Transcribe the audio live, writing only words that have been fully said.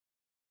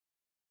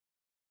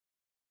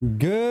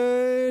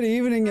Good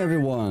evening,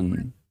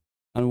 everyone,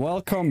 and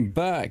welcome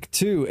back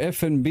to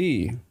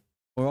FNB,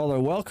 or rather,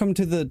 welcome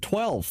to the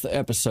 12th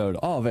episode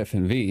of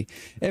FNV.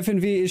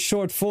 FNV is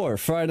short for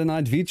Friday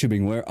Night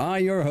VTubing, where I,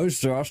 your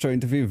host, Zoroaster,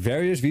 interview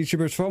various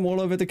VTubers from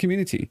all over the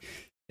community.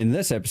 In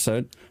this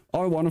episode,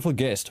 our wonderful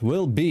guest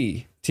will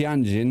be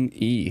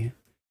Tianjin.E.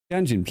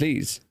 Tianjin,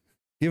 please,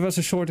 give us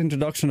a short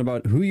introduction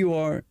about who you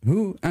are,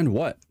 who and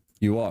what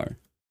you are.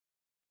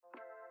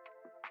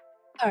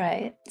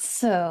 Alright,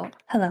 so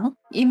hello.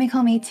 You may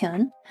call me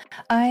Tian.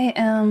 I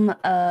am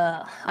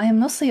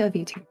mostly a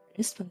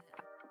VTuber,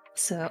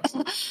 so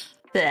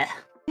bleh.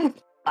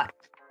 Fuck.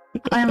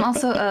 I am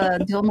also a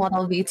dual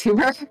model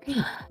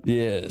VTuber.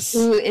 Yes.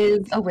 Who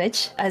is a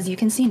witch, as you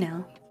can see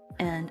now,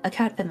 and a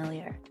cat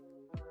familiar.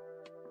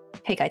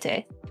 Hey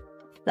Kaite.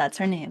 That's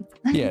her name.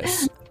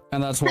 Yes.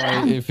 And that's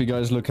why if you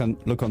guys look on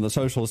the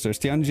socials, there's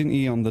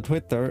Tianjin.E on the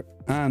Twitter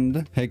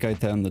and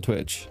Heikaite on the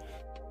Twitch.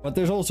 But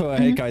there's also a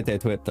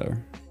Heikaite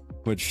Twitter,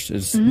 which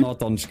is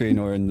not on screen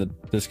or in the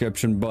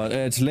description, but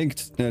it's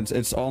linked.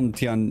 It's on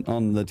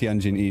the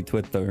Tianjin.E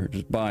Twitter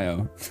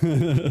bio.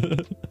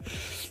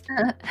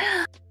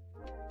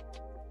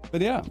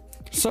 But yeah,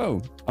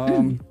 so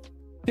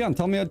Tian,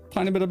 tell me a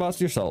tiny bit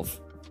about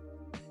yourself.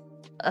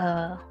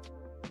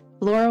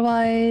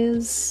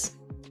 Lore-wise.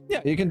 Yeah,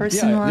 you can.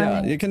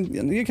 Yeah,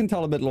 you can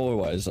tell a bit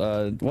lore-wise.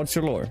 What's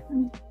your lore?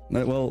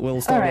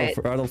 We'll start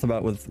right off the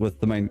bat with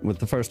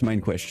the first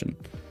main question.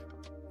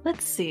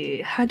 Let's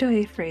see. How do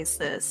I phrase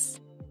this?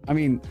 I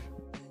mean,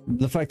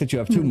 the fact that you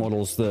have two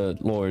models, the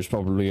lore is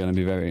probably going to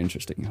be very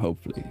interesting.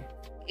 Hopefully.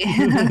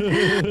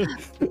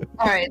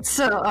 All right.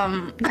 So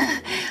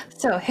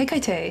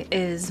Heikaite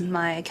is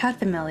my cat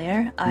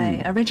familiar.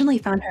 I originally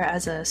found her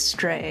as a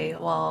stray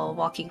while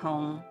walking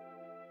home,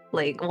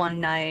 like one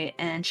night,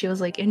 and she was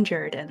like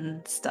injured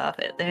and stuff.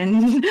 And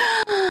then,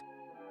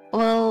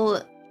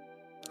 well,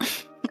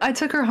 I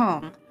took her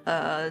home.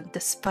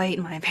 Despite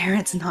my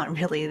parents not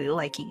really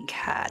liking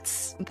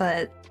cats,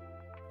 but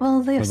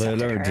well, they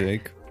accepted her. Are they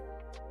allergic?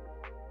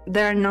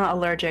 They're not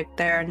allergic.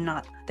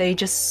 They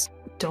just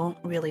don't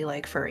really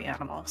like furry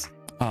animals.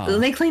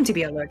 They claim to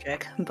be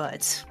allergic,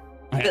 but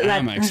I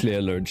am actually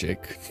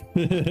allergic,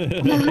 which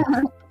is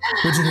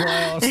why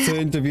I asked to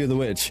interview the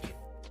witch.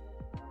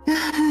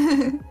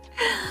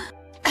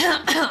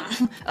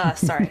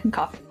 Sorry,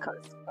 coughing.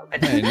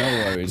 Hey, no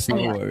worries, no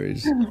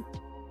worries.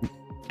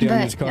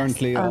 Tian is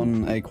currently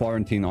on a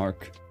quarantine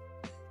arc.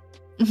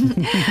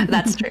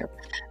 That's true.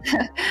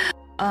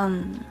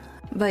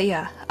 But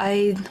yeah,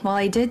 I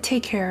did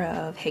take care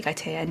of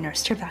Heikaite and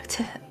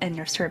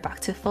nursed her back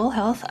to full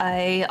health.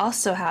 I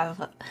also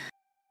have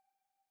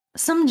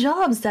some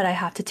jobs that I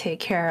have to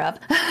take care of.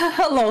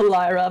 Hello,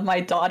 Lyra,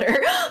 my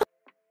daughter.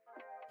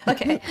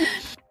 Okay.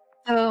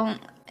 So,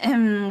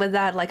 and with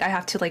that, like, I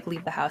have to like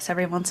leave the house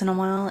every once in a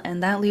while,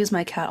 and that leaves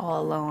my cat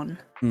all alone.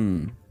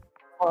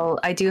 Well,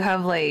 I do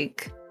have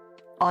like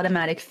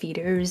automatic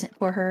feeders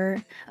for her.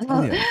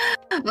 But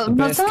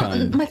my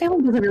family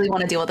doesn't really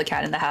want to deal with the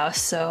cat in the house,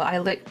 so I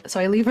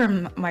leave her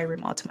in my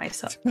room all to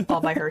myself,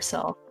 all by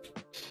herself.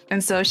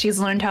 And so she's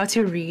learned how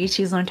to read,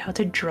 she's learned how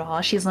to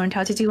draw, she's learned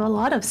how to do a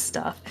lot of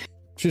stuff.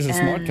 She's a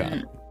smart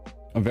cat.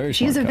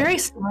 She's a very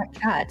smart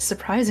cat,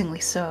 surprisingly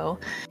so.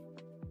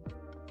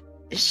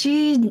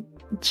 She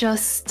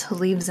just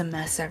leaves a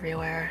mess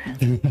everywhere.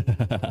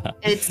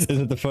 Is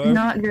it the fur?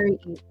 Not very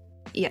easy.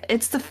 Yeah,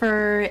 it's the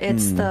fur,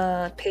 it's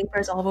the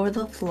papers all over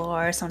the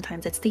floor,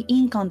 sometimes it's the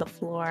ink on the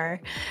floor.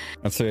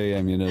 At 3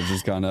 AM,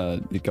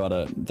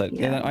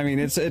 I mean,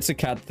 it's a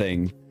cat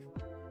thing.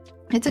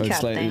 It's a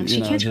cat thing.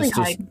 She can't really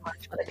hide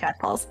much with the cat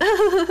paws.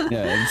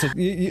 Yeah,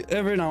 it's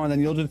every now and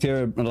then you'll just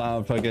hear a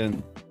loud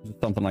fucking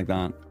something like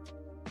that.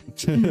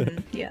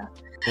 Yeah.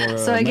 Or,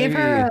 so I gave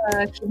her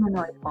a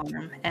humanoid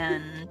form,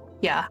 and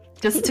yeah,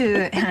 just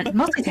to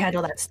mostly to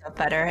handle that stuff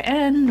better,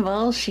 and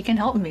well, she can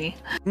help me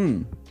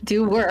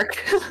do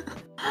work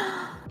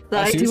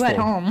that I do at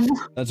home.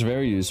 That's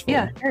very useful.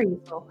 Yeah, very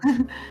useful.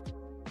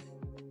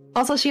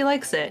 Also, she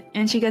likes it,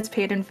 and she gets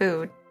paid in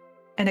food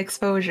and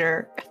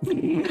exposure.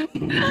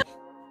 In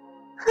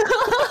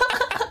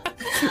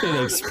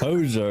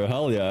exposure,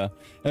 hell yeah!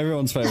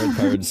 Everyone's favorite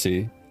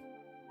currency.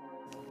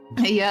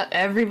 Yeah,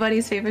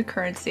 everybody's favorite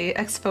currency,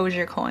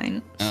 exposure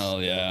coin. Oh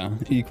yeah,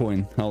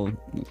 e-coin. Hell,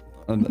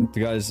 the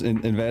guys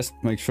invest.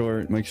 Make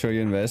sure you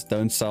invest.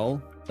 Don't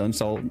sell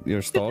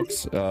your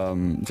stocks.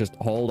 Just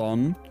hold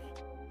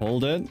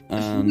it,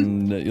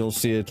 and you'll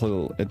see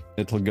it'll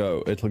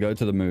go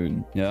to the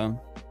moon. Yeah.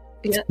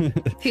 Yeah.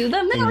 To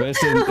the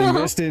moon.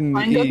 invest in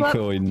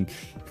e-coin.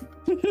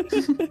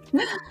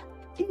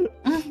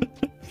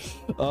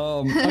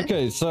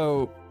 Okay,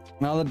 so.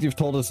 Now that you've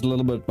told us a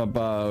little bit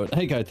about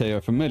Heikaite, you're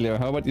familiar,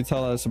 how about you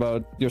tell us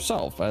about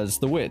yourself as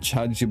the witch?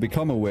 How did you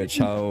become a witch?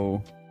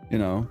 How,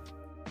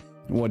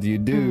 what do you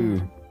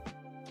do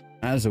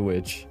as a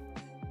witch?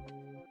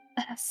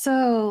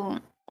 So,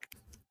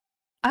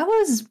 I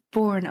was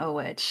born a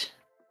witch.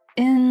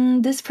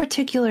 In this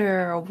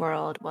particular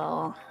world,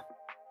 well,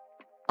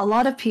 a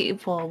lot of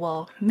people,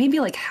 well, maybe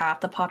like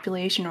half the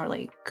population or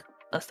like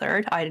a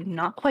third. I'm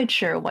not quite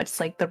sure what's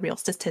like the real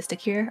statistic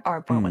here,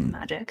 are born with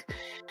magic.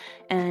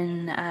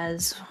 And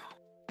as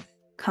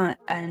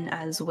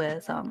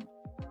with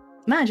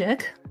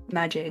magic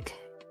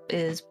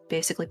is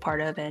basically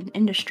part of an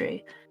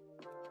industry.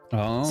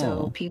 Oh.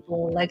 So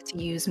people like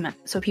to use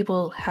so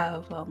people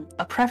have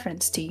a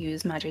preference to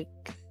use magic,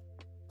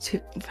 to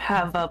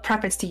have a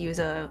preference to use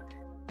a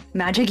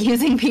magic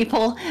using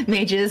people,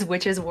 mages,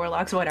 witches,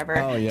 warlocks, whatever,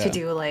 to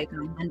do like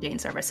mundane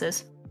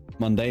services.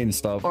 Mundane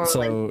stuff. Or,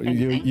 so like,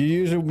 you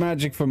use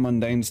magic for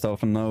mundane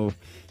stuff and no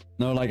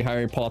like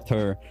Harry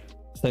Potter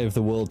save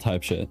the world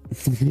type shit.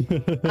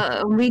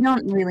 We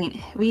don't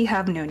really, we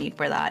have no need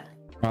for that.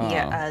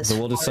 Yeah, as the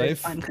world is far as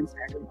safe. I'm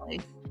concerned,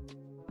 like.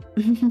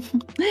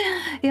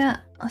 Yeah,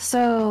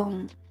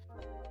 so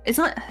it's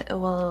not,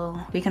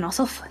 well, we can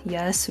also,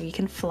 yes, we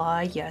can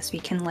fly, yes, we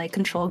can like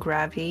control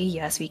gravity,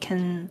 yes, we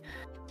can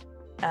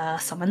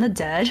summon the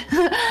dead.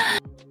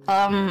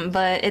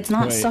 But it's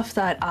not stuff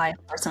that I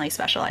personally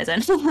specialize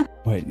in.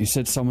 Wait, you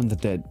said summon the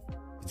dead.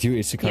 Did you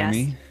isekai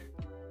me?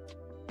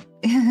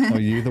 Are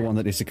you the one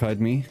that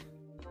isekai'd me?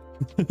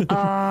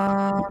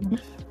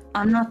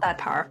 I'm not that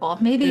powerful.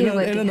 Maybe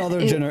in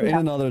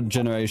another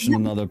generation,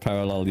 another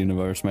parallel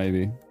universe,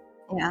 maybe.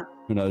 Yeah.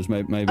 Who knows?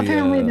 Maybe.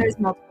 Apparently, there's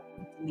multiple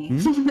me.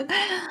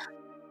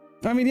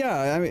 I mean,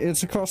 yeah. I mean,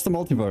 it's across the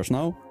multiverse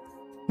now.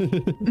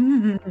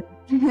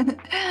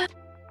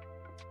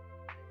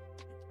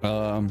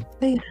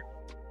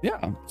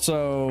 Yeah.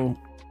 So,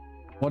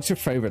 what's your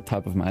favorite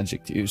type of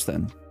magic to use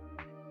then?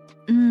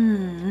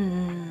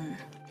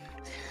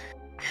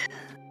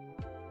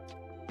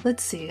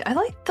 Let's see. I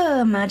like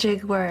the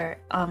magic where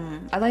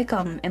I like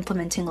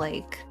implementing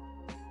like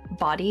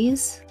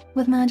bodies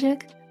with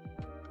magic.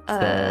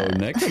 So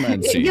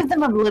necromancy. It gives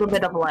them a little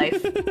bit of life.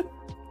 So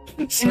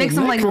it makes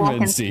them like walk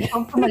and necromancy.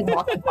 walk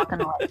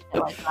and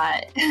like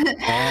that.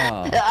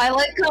 I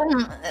like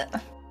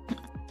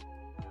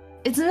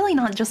it's really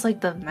not just like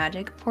the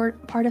magic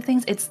part of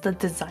things, it's the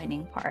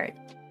designing part.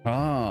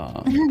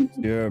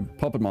 You're a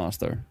puppet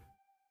master.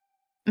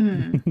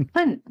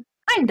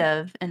 Kind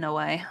of, in a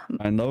way.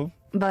 Kind of?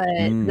 But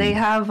they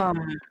have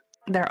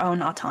their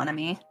own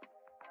autonomy.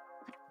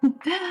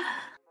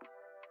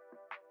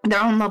 Their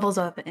own levels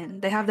of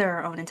they have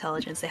their own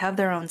intelligence, they have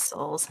their own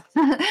souls.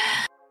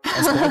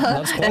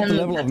 That's quite the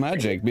level of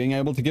magic, being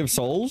able to give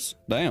souls?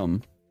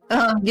 Damn.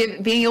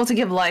 Being able to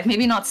give life,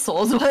 maybe not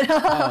souls, but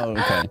oh,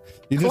 okay.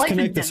 You just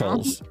connect the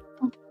souls.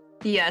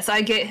 Yes,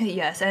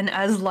 yes, and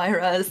as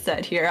Lyra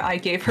said here, I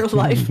gave her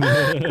life.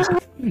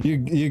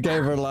 you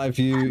gave her life,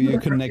 you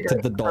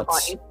connected the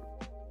dots.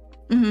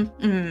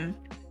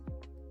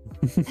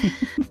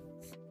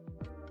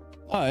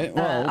 Alright,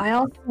 well. I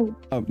also.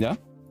 Oh, yeah?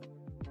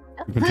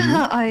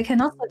 I can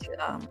also do.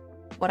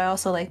 What I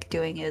also like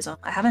doing is I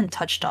haven't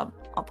touched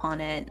upon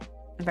it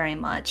very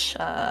much.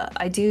 I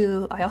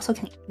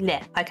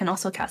can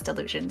also cast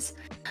illusions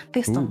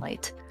based on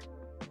light.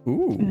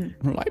 Ooh,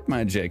 light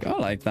magic. I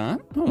like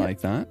that. I like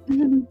that.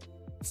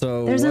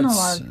 So there's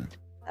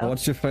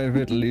what's your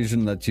favorite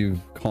illusion that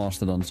you've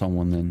casted on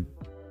someone then?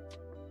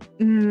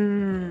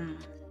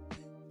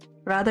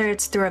 Rather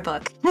it's through a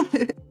book.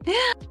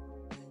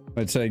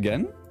 Wait, say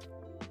again?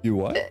 You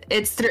what?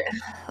 It's through,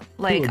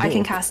 like, I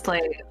can cast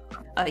like,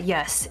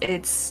 yes,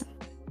 it's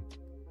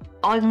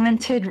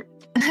augmented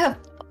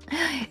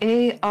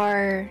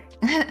AR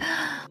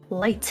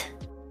light.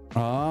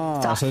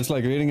 So it's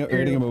like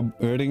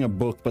reading a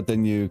book, but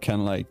then you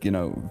can, like, you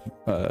know,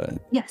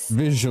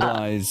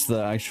 visualize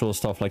the actual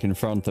stuff like in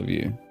front of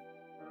you.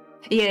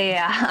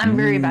 Yeah. I'm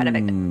very bad at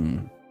it.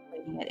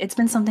 It's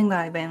been something that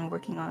I've been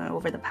working on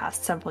over the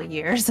past several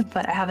years,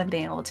 but I haven't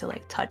been able to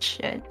like touch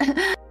it.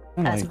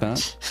 I like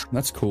that.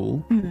 That's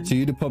cool. So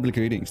you do public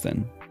readings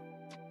then?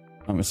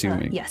 I'm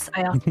assuming. Yes,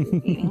 I also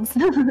do readings.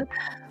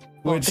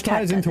 Which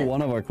ties into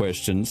one of our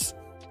questions,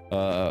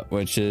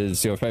 which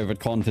is your favorite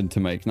content to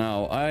make.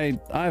 Now,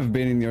 I've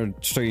been in your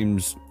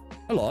streams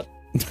a lot.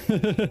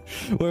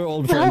 We're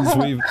old friends.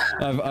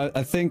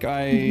 I think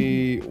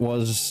I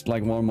was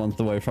like 1 month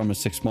away from a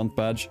 6-month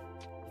badge.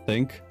 I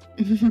think.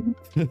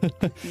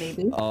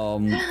 Maybe.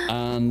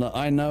 And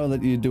I know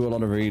that you do a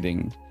lot of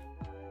reading.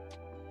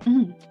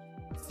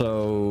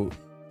 So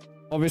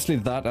obviously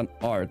that and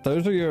art,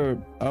 those are your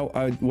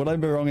would I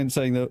be wrong in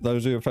saying that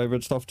those are your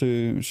favorite stuff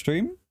to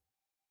stream?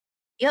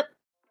 Yep.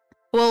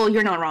 Well,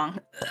 you're not wrong.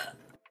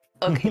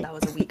 Okay, that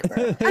was a weak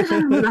word.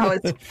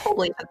 That was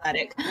totally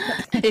pathetic.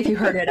 If you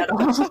heard it at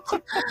all.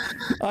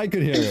 I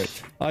could hear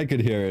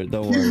it,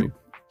 don't worry.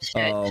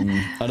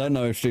 I don't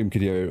know if stream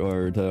could hear it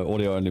or the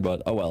audio only,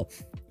 but oh well.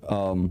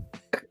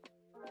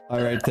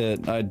 I rate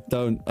it. I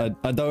don't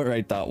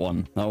rate that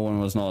one. That one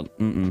was not.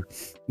 No.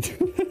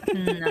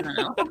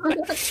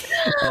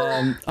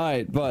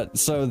 Alright, but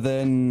so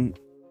then,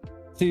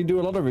 so you do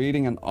a lot of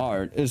reading and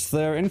art. Is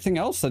there anything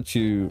else that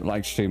you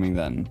like streaming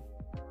then?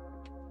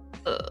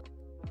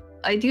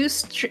 I do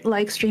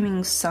like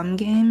streaming some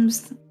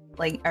games,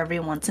 like every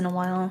once in a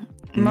while.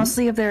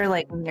 Mostly if they're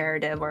like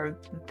narrative or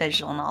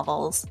visual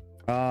novels.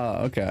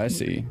 Okay, I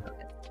see.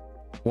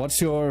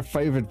 What's your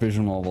favorite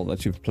visual novel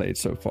that you've played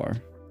so far?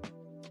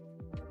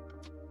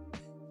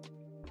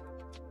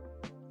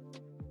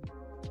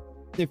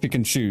 If you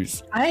can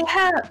choose.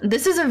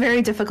 This is a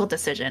very difficult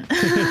decision.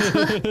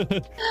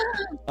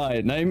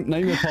 Alright, name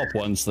your top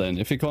ones then.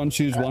 If you can't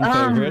choose one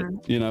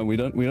favorite, you know, we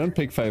don't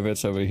pick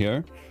favorites over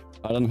here.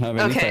 I don't have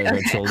any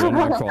favorite children,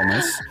 I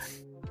promise.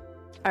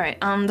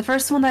 Alright, the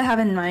first one that I have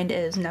in mind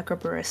is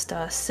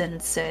Necrobarista,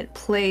 since it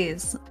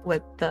plays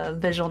with the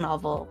visual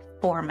novel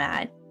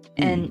format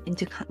and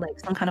into like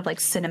some kind of like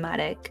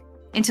cinematic,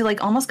 into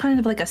like almost kind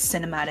of like a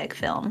cinematic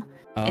film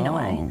in a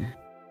way.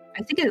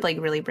 I think it like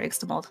really breaks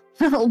the mold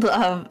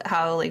of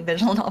how like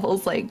visual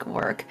novels like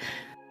work.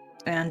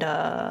 And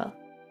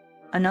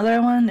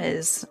another one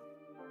is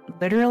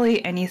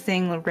literally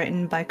anything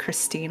written by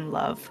Christine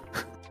Love.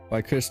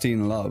 By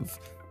Christine Love.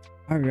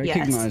 I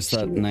recognize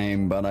that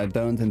name, but I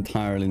don't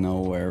entirely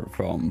know where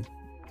from.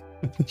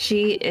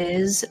 She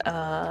is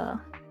a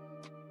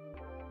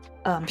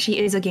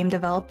game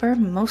developer,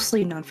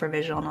 mostly known for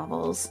visual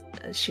novels.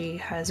 She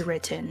has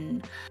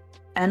written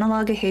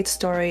Analog: A Hate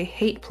Story,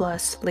 Hate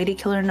Plus, Lady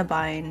Killer in a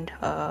Bind.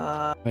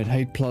 Wait,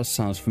 Hate Plus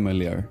sounds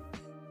familiar.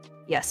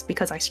 Yes,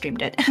 because I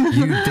streamed it.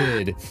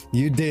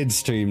 You did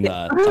stream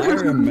that. I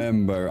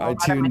remember. I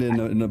tuned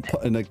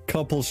in a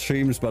couple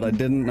streams, but I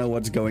didn't know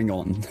what's going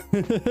on.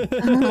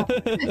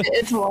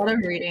 It's a lot of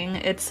reading.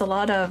 It's a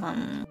lot of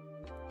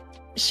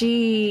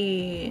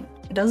she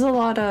does a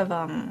lot of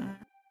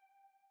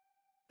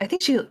I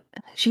think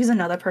she's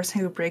another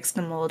person who breaks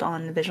the mold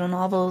on visual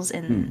novels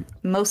in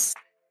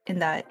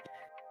that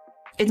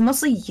it's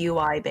mostly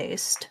UI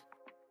based,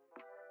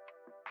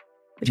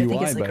 which I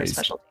think is like her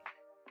specialty.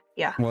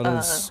 Yeah. What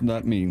does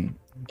that mean?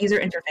 User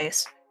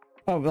interface.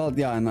 Oh well,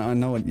 yeah, I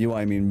know what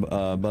UI mean,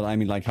 but I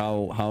mean like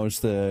how's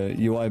the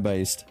UI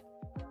based,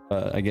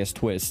 I guess,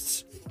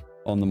 twists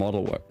on the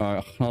model work?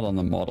 Not on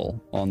the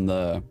model, on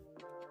the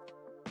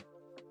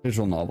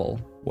visual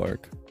novel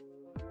work.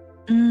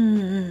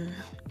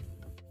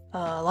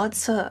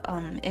 Lots of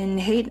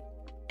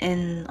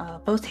in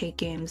both Hate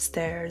games.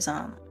 There's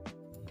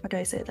how do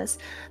I say this?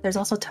 There's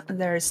also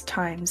there's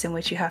times in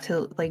which you have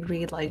to like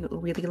read like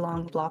really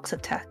long blocks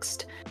of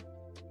text,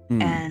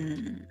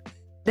 and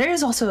there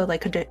is also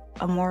like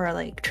a more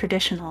like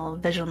traditional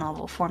visual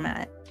novel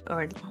format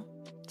or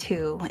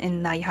two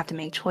in that you have to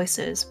make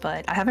choices.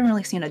 But I haven't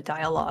really seen a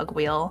dialogue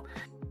wheel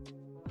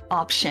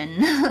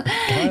option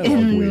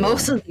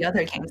most of the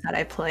other games that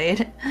I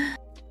played.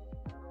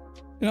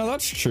 You know,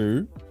 that's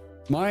true.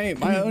 My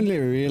only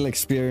real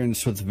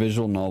experience with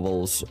visual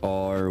novels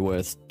are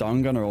with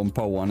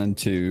Danganronpa 1 and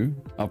 2.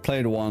 I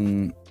played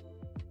one,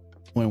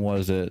 when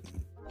was it?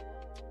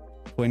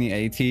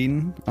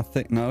 2018, I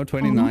think. No,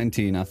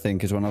 2019, I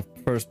think, is when I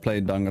first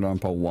played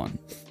Danganronpa 1.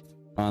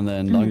 And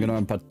then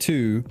Danganronpa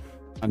 2,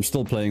 I'm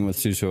still playing with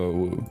Susuo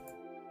Wu.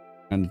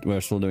 And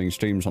we're still doing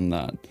streams on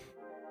that.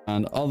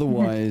 And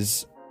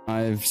otherwise,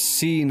 I've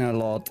seen a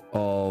lot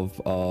of,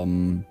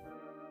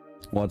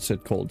 what's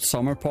it called?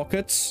 Summer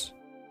Pockets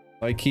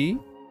by Key.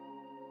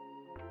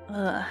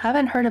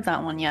 Haven't heard of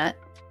that one yet.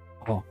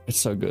 Oh, it's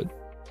so good.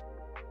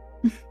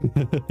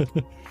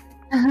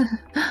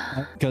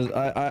 Because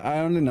I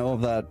only know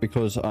of that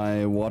because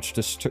I watched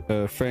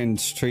a friend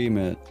stream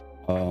it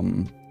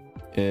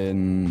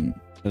in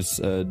this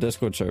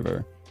Discord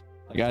server.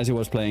 Like as he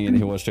was playing it,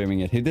 he was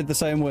streaming it. He did the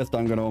same with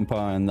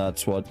Danganronpa, and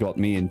that's what got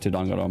me into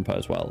Danganronpa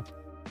as well.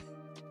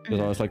 Because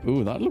I was like,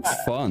 ooh, that looks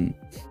fun.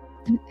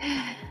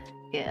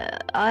 Yeah,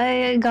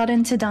 I got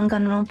into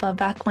Danganronpa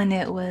back when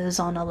it was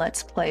on a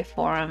Let's Play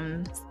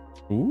forum.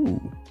 Ooh.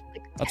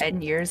 Like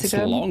 10 years ago.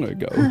 So long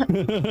ago.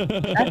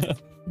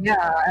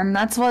 Yeah, and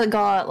that's what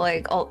got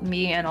like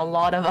me and a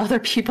lot of other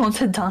people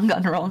into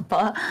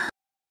Danganronpa.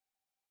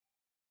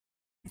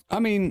 I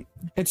mean,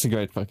 it's a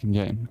great fucking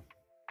game.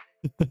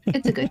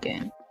 It's a good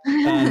game.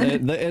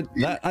 And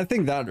I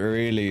think that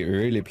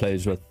really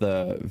plays with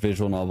the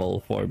visual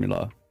novel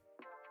formula.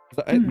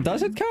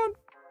 Does it count?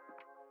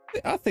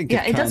 I think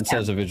it counts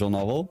as a visual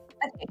novel.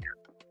 I think,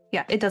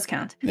 yeah, it does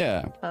count.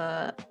 Yeah.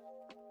 I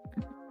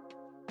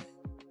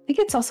think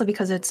it's also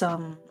because it's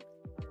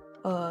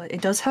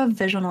it does have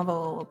visual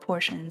novel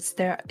portions.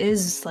 There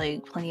is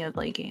like plenty of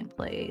like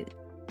gameplay.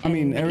 I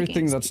mean,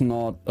 everything that's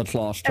not a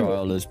class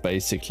trial is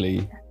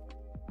basically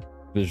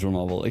visual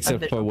novel,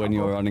 except for when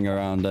you're running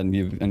around and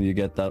you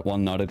get that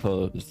one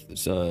Naruto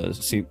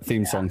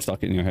theme song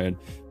stuck in your head.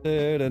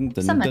 I'm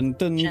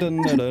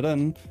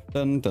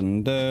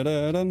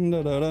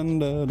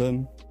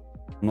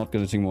not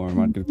gonna sing more, I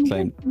might get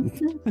claimed.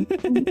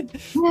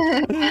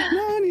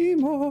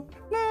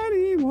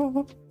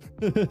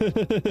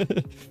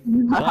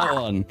 That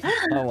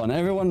one.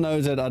 Everyone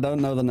knows it. I don't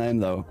know the name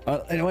though.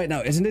 Wait,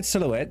 no, isn't it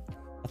Silhouette?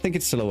 I think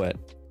it's Silhouette.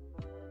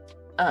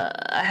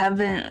 I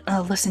haven't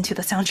listened to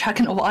the soundtrack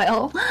in a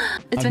while.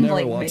 It's been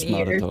like many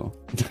years.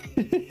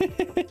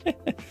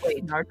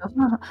 Wait,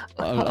 Naruto?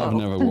 I've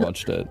never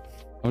watched it.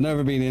 I've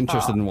never been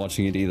interested in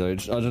watching it either. I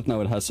just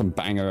know it has some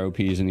banger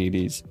OPs and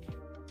EDs.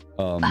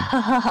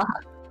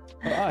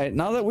 Alright,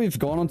 now that we've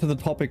gone on to the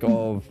topic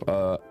of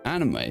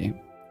anime,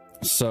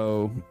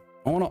 So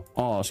I want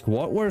to ask,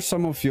 what were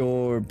some of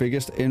your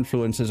biggest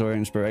influences or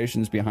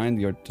inspirations behind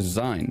your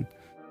design?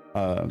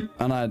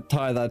 And I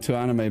tie that to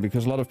anime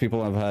because a lot of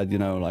people have had, you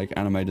know, like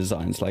anime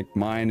designs. Like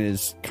mine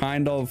is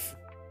kind of...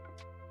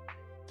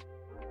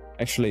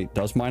 Actually,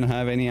 does mine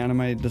have any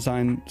anime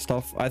design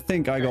stuff? I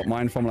think I got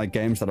mine from like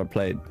games that I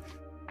played.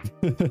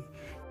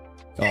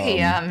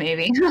 Yeah,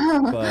 maybe.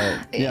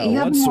 But yeah, you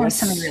have more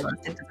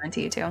semi-realistic design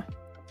to you too.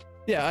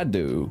 Yeah, I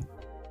do.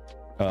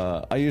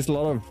 I use a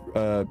lot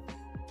of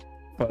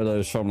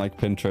photos from like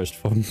Pinterest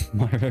for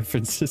my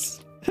references.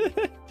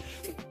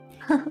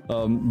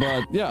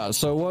 But yeah,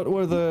 so what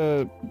were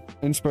the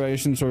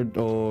inspirations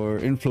or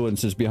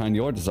influences behind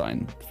your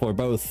design for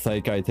both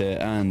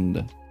Heikaite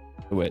and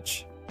The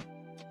Witch?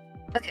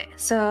 Okay,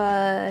 so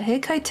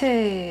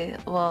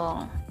Heikaite,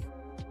 well,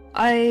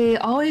 I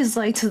always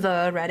liked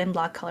the red and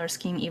black color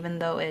scheme, even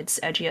though it's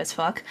edgy as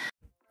fuck.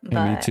 But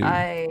Yeah, me too.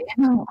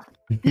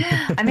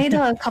 I made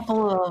a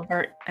couple of,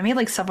 I made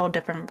like several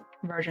different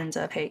versions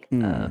of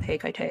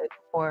Heikaite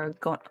before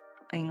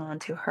going on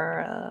to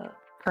her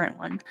current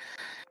one,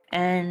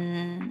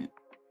 and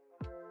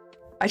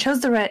I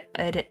chose the red.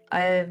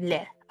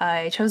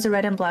 I chose the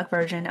red and black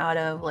version out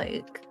of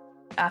like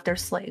after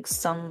like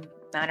some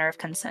manner of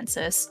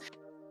consensus,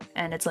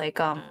 and it's like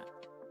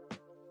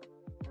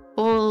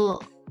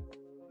well,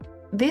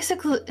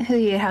 basically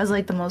it has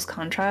like the most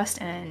contrast,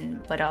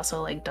 but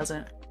also like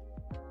doesn't.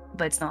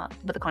 But it's not.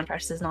 But the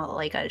contrast is not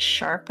like as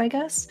sharp, I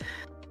guess.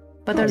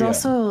 But there's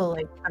also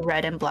like a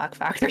red and black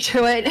factor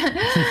to it,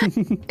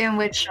 in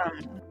which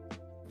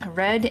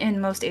red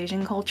in most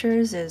Asian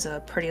cultures is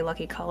a pretty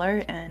lucky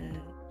color, and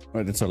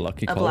it's a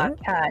lucky color?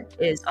 Black cat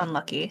is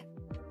unlucky.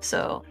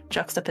 So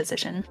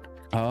juxtaposition.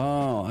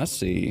 Oh, I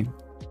see.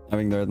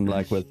 Having the red and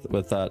black with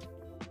that.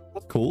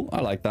 That's cool. I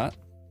like that.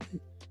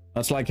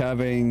 That's like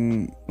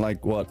having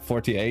like what,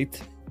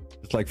 48?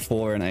 It's like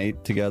 4 and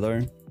 8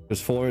 together.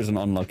 Because 4 is an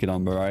unlucky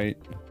number, right?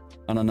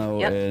 And I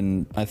know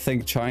in, I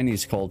think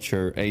Chinese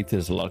culture, 8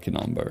 is a lucky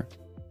number.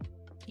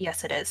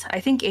 Yes, it is. I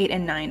think 8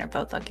 and 9 are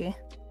both lucky.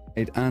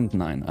 8 and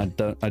 9.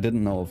 I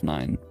didn't know of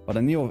 9, but I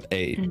knew of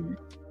 8.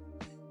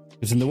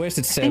 Because in the West,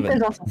 it's 7. I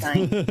think there's also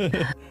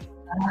 9.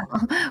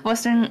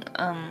 Western,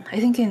 I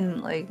think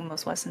in like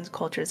most Western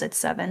cultures, it's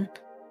 7.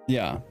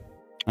 Yeah.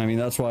 I mean,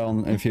 that's why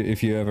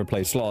if you ever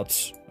play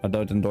slots, I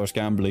don't endorse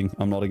gambling.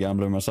 I'm not a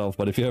gambler myself,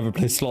 but if you ever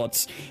play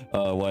slots,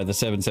 why the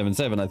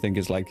 777, I think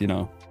is like, you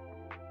know,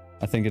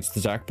 I think it's the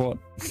jackpot.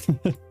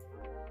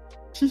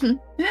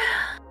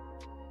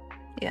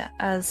 Yeah,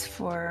 as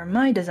for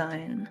my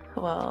design,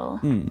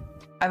 well,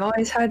 I've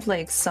always had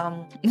like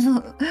some.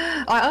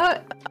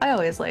 I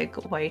always like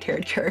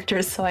white-haired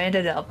characters, so I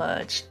ended up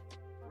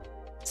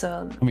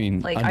so I mean,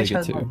 like I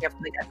chose one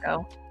from the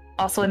get-go.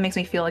 Also, it makes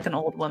me feel like an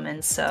old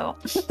woman, so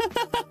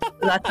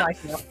that's how I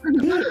feel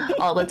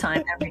all the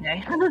time, every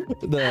day.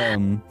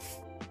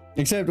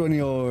 Except when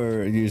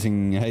you're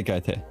using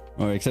Heikaite,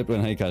 or except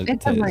when Heikaite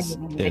is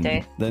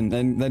in,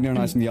 then you're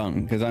nice and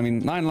young. Because I mean,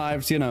 9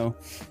 lives, you know,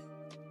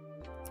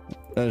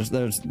 that's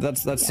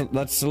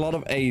a lot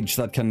of age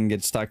that can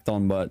get stacked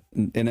on, but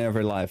in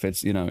every life,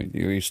 it's, you know,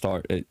 you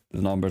start it,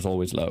 the number's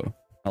always low.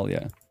 Hell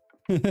yeah.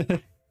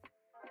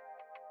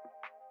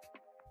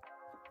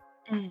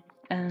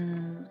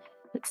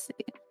 Let's see.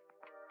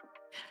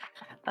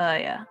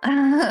 Yeah.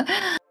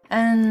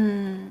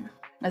 And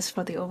as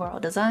for the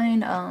overall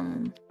design,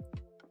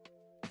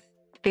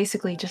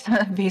 basically just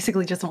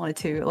wanted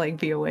to like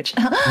be a witch.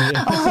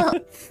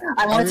 I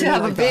want to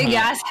have a big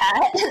ass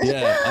hat.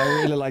 Yeah,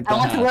 I really like that. I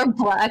want to wear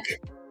black.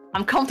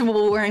 I'm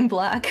comfortable wearing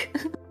black.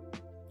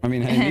 I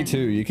mean, hey, me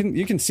too. You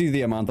can see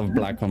the amount of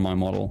black on my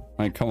model.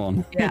 Like, come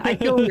on. Yeah, I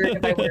feel weird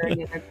if I wear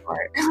any other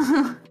part.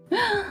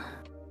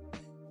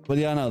 But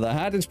yeah, no, the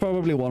hat is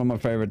probably one of my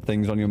favorite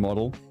things on your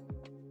model.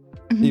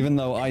 Even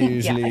though I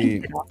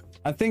usually,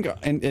 I think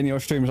in your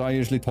streams, I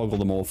usually toggle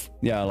them off.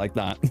 Yeah, like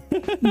that.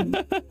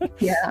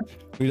 Yeah.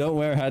 We don't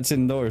wear hats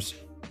indoors.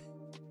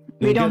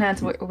 We don't have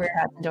to wear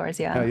hats indoors,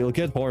 yeah. You'll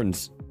get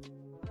horns.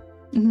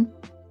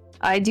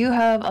 I do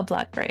have a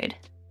black braid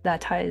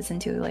that ties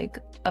into like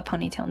a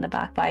ponytail in the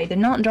back, but I did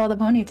not draw the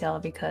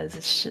ponytail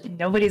because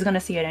nobody's gonna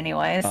see it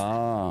anyways.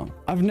 Ah,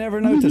 I've never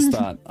noticed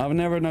that. I've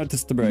never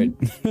noticed the braid.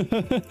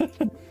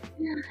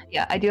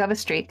 Yeah, I do have a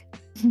streak.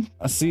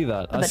 I see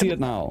that. I see it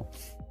now.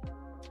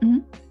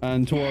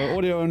 And to our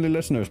audio-only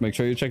listeners, make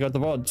sure you check out the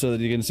VOD so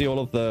that you can see all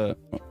of the,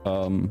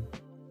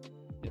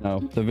 you know,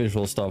 the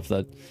visual stuff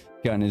that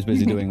Kian is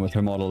busy doing with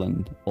her model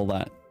and all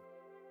that,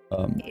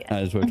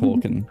 as we're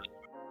talking.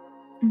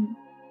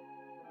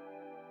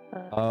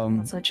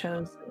 Also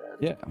chose.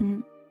 Yeah.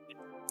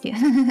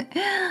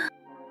 Yeah.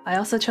 I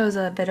also chose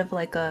a bit of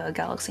like a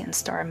galaxy and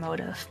star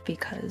motif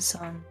because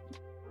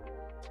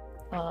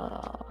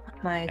the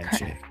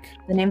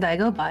name that I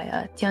go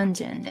by,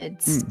 Tianjin,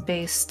 it's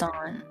based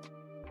on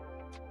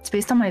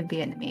my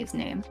Vietnamese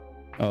name.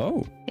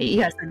 Oh.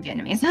 Yes, I'm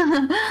Vietnamese.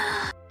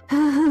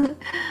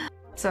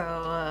 So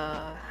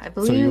I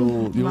believe. So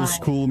you'll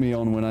school me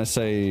on when I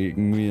say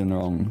Nguyen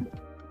wrong.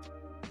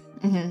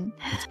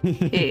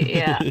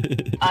 Yeah,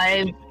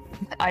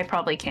 I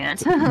probably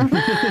can't.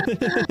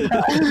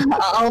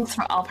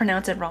 I'll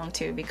pronounce it wrong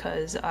too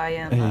because I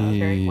am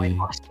very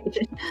whitewashed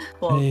Asian.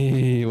 Well,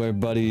 hey, we're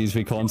buddies.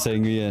 We can't say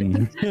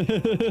Nguyen.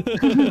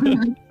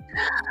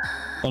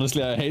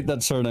 Honestly, I hate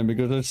that surname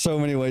because there's so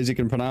many ways you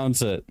can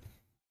pronounce it,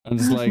 and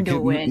it's like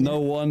no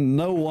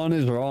one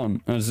is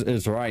wrong.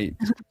 Is right.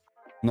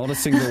 Not a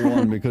single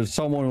one, because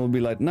someone will be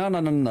like,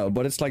 no,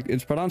 but it's like,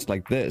 it's pronounced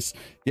like this.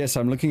 Yes,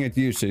 I'm looking at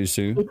you,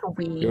 Susu.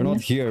 You're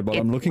not here, but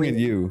I'm looking at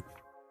you.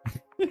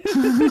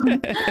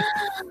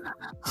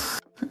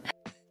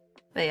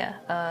 But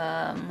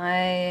yeah,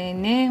 my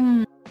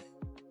name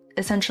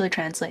essentially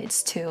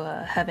translates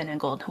to heaven and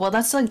gold. Well,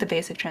 that's like the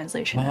basic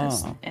translation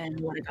is, and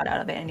what I got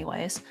out of it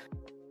anyways.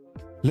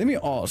 Let me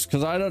ask,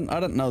 because I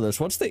don't know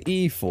this. What's the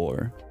E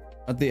for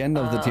at the end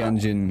of the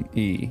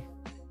Tianjin.E?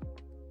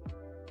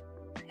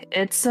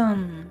 It's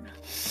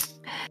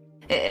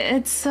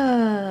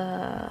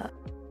a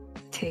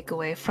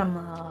takeaway from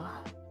a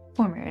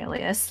former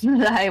alias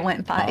that I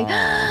went by.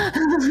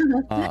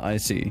 I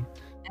see.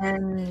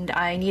 And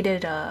I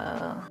needed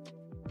I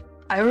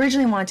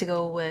originally wanted to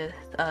go with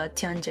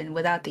Tianjin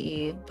without the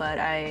E, but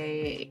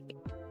I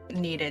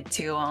needed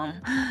to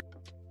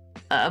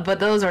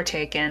but those were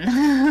taken.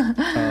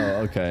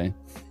 Oh, okay.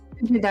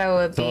 That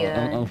would So be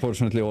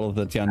unfortunately all of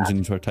the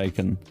Tianjins were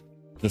taken.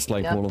 Just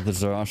like all of the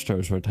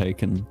Zoroasters were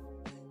taken.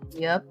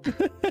 Yep.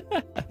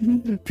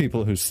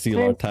 People who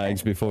steal our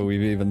tags before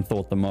we've even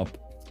thought them up.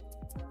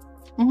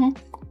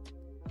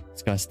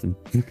 Disgusting.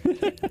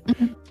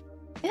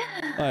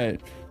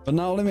 Alright, but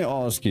now let me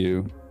ask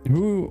you,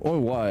 who or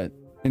what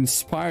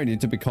inspired you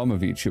to become a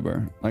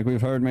VTuber? Like,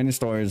 we've heard many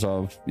stories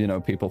of, you know,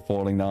 people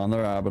falling down the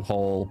rabbit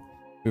hole.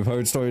 We've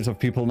heard stories of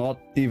people not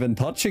even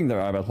touching the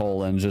rabbit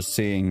hole and just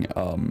seeing,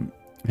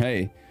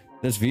 hey,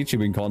 this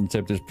VTubing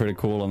concept is pretty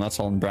cool and that's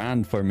on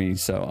brand for me,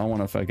 so I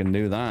wonder if I can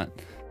do that.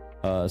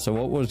 So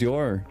what was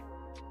your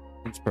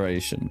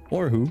inspiration?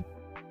 Or who?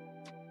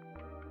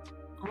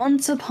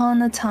 Once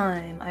upon a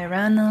time, I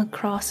ran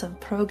across a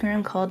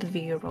program called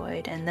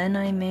Vroid, and then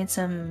I made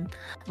some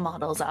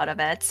models out of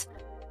it.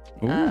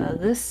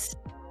 This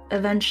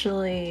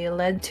eventually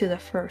led to the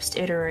first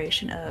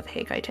iteration of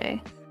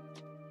Heikaite.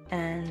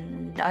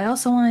 And I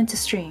also wanted to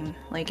stream,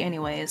 like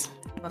anyways,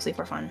 mostly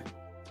for fun.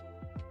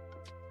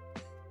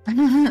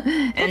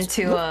 And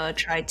to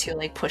try to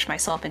like push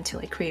myself into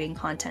like creating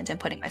content and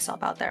putting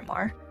myself out there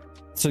more.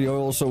 So you're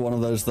also one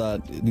of those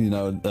that, you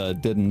know,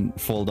 didn't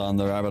fall down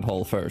the rabbit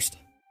hole first.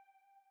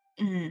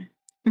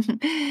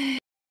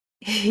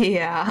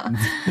 Yeah.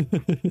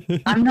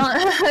 I'm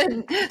not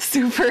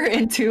super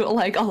into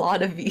like a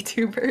lot of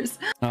VTubers.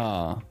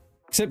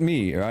 Except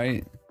me,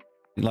 right?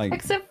 Like,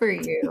 except for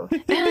you.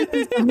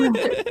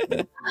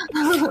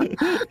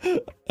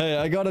 Hey,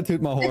 I gotta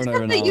toot my horn every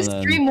now and then. You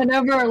then. stream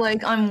whenever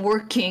like I'm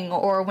working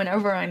or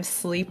whenever I'm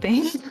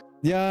sleeping.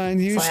 Yeah,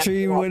 and you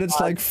stream when it's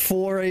like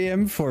 4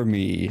 AM for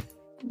me.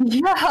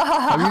 Yeah.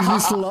 I'm usually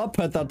still up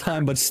at that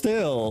time, but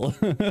still.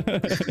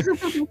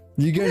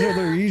 You guys are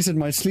the reason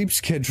my sleep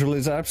schedule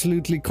is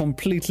absolutely,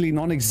 completely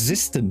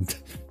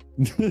non-existent.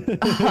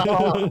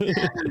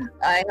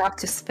 I have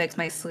to fix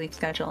my sleep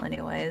schedule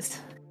anyways.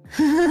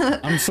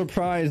 I'm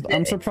surprised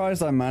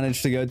I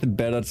managed to go to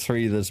bed at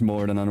 3 this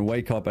morning and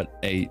wake up at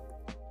 8.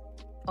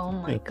 Oh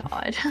my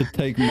god. To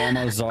take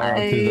Mama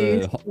Zara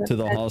to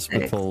the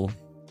hospital.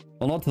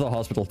 Well, not to the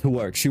hospital, to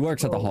work. She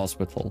works at the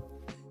hospital.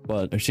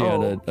 But she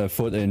had a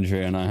foot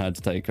injury and I had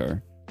to take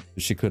her.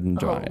 She couldn't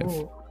drive.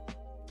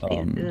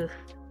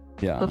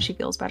 Yeah. Hope she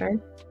feels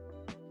better.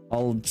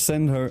 I'll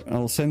send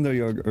her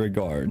your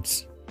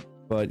regards.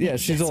 But yeah,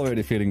 she's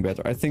already feeling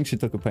better. I think she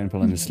took a pain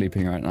pill and is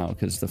sleeping right now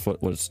because the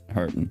foot was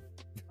hurting.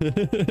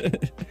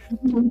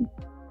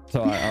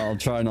 So I'll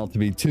try not to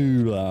be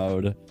too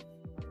loud.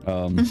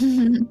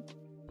 Don't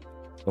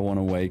want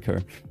to wake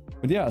her.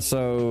 But yeah,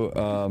 so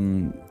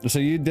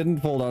you didn't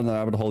fall down the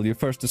rabbit hole. You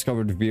first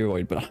discovered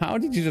Vroid, but how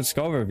did you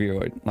discover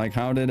Vroid? Like,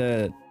 how did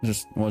it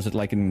was it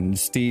like in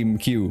Steam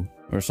queue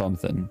or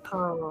something?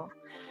 Oh,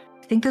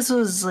 I think this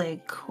was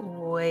like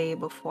way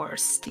before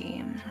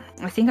Steam.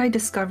 I think I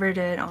discovered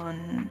it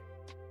on...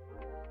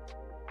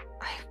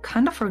 I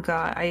kind of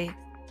forgot. I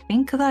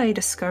think that I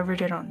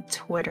discovered it on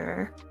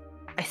Twitter.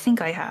 I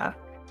think I have.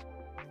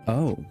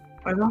 Oh.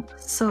 I've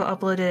also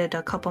uploaded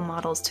a couple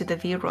models to the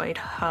Vroid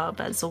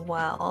hub as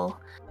well.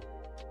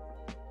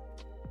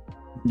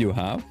 You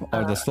have?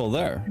 Are they still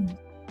there?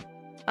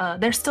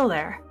 They're still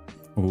there.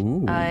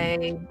 Ooh.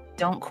 I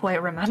don't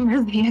quite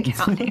remember the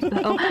account name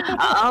though.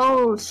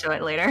 I'll show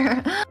it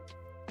later.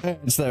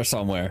 It's there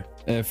somewhere.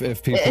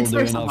 If people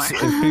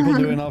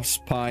do enough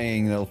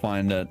spying, they'll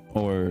find it.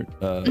 Or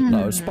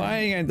no,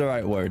 spying ain't the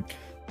right word.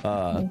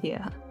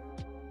 Yeah.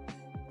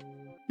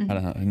 I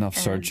don't know. Enough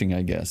searching,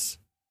 I guess.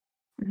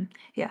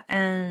 Yeah,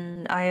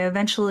 and I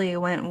eventually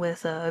went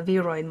with a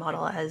Vroid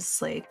model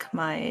as like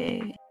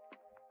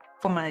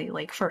for my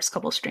like first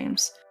couple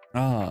streams.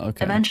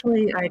 Okay.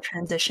 Eventually, I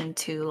transitioned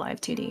to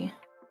Live 2D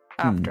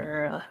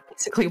after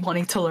basically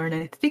wanting to learn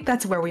it. I think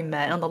that's where we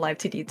met, on the Live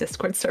 2D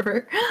Discord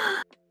server.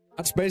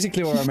 That's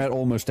basically where I met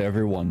almost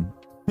everyone.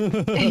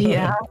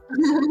 Yeah.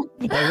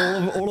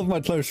 Like all of my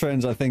close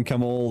friends, I think,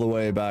 come all the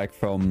way back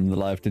from the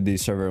Live2D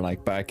server,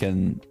 like back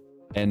in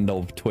end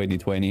of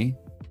 2020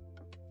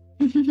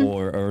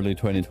 or early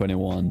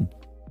 2021,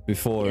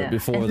 before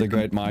the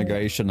great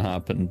migration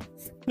happened.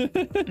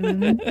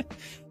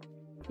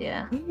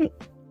 Yeah.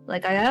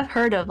 Like, I have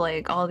heard of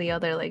like all the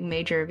other like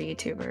major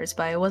VTubers,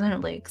 but I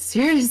wasn't like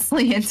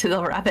seriously into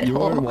the rabbit You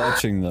hole. weren't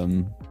watching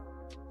them.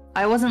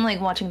 I wasn't like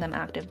watching them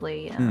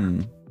actively.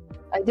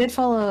 I did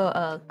follow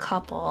a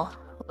couple,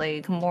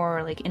 like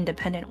more like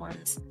independent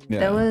ones.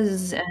 Yeah.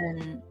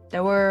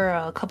 There were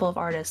a couple of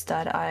artists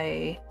that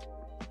I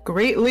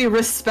greatly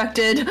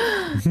respected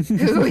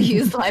who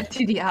used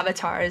Live2D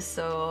avatars.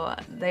 So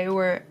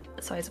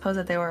I suppose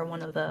that they were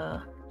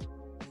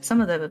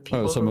some of the people.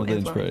 Oh, some who of the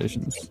influenced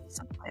inspirations.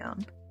 some of my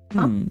own.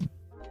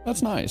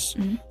 That's nice.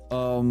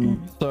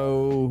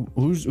 So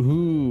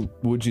who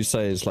would you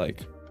say is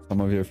like some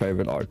of your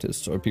favorite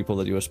artists or people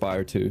that you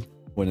aspire to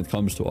when it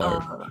comes to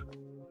art?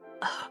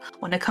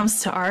 When it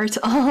comes to art,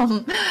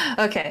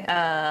 okay,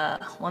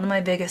 one of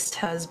my biggest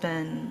has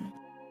been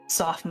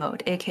Soft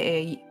Mode,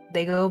 aka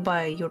they go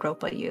by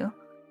Europa U.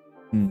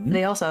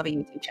 They also have a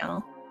YouTube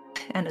channel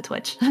and a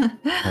Twitch.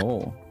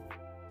 Oh.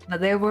 But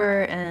they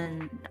were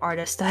an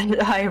artist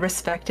that I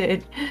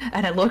respected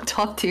and I looked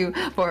up to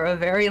for a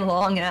very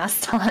long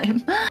ass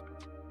time.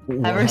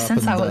 Ever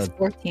since I was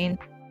 14.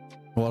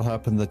 What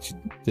happened that you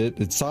did?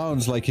 It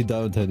sounds like you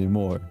don't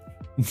anymore.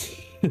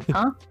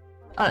 Huh?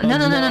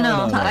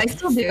 No. I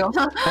still do.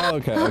 Oh,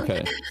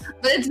 okay.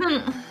 But it's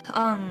been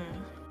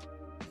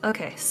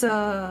okay,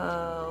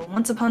 so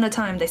once upon a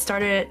time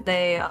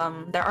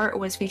their art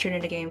was featured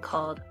in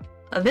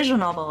a visual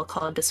novel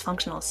called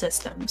Dysfunctional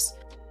Systems.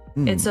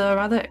 It's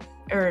a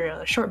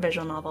short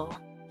visual novel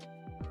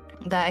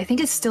that I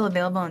think is still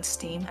available on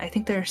Steam. I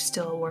think they're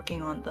still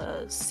working on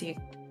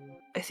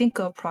I think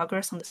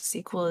progress on the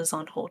sequel is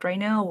on hold right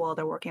now while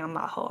they're working on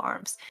Maho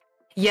Arms.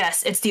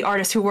 Yes, it's the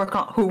artist who worked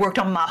on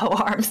Maho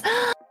Arms.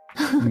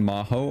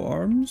 Maho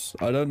Arms?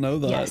 I don't know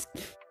that. Yes.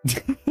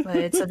 But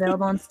it's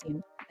available on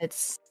Steam.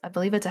 I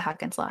believe it's a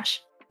hack and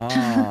slash.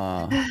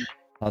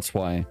 That's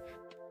why.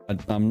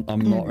 I'm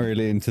not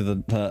really into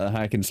the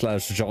hack and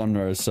slash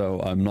genre, so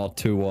I'm not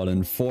too well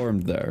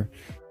informed there.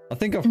 I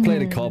think I've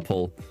played a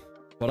couple,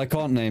 but I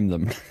can't name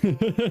them.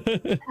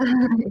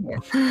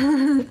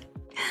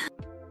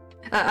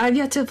 I've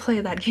yet to play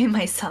that game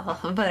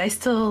myself, but I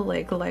still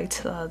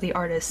liked the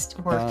artist's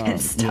work and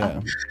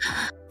stuff.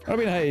 Yeah. I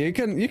mean, hey, you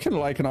can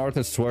like an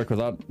artist's work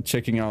without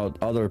checking out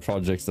other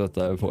projects that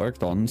they've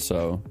worked on.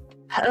 So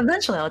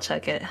eventually, I'll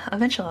check it.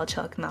 Eventually, I'll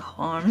check Maho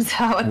Arms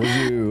out.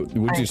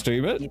 Would you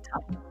stream it?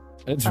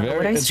 It's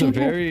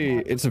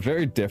a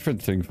very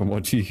different thing from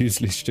what you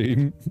usually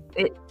stream.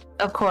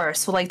 Of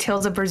course, well, like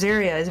Tales of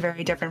Berseria is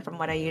very different from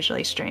what I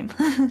usually stream.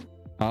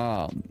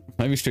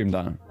 Maybe stream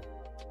that.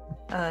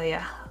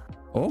 Yeah.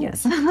 Oh.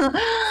 Yes.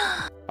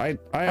 I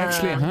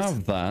actually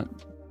have that.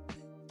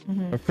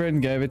 A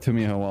friend gave it to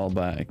me a while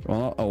back. Well,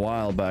 not a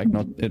while back.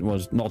 It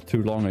was not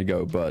too long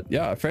ago. But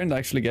yeah, a friend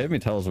actually gave me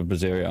Tales of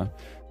Berseria.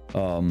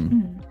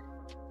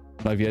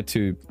 I've yet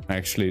to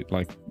actually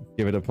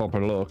give it a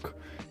proper look.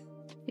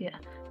 Yeah,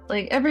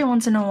 like every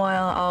once in a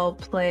while I'll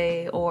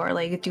play or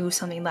do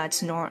something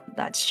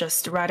that's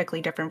just radically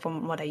different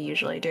from what I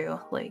usually do.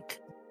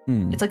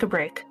 It's like a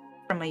break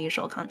from my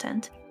usual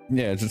content.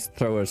 Yeah, just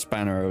throw a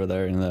spanner over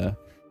there in the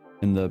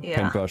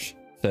paintbrush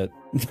set.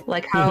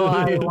 Like how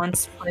I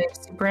once played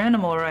Super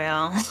Animal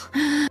Royale.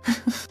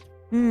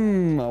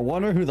 I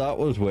wonder who that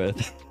was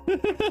with.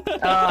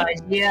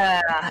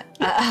 Yeah.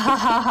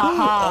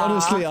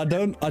 Honestly, I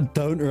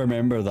don't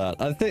remember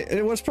that. I think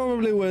it was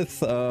probably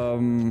with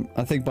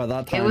I think by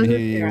that time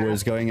he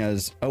was going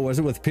as was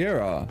it with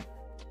Pira?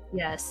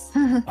 Yes.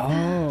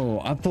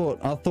 Oh, I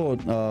thought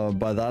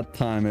by that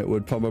time it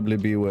would probably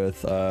be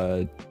with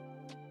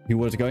he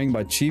was going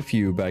by Chief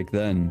U back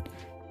then.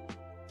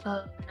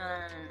 No.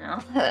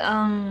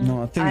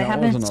 No, I think that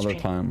was another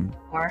time.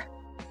 More.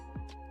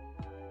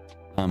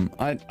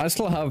 I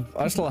still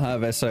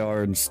have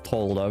SAR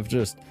installed. I've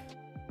just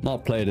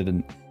not played it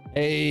in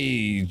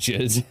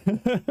ages.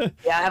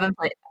 Yeah,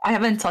 I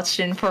haven't touched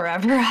it in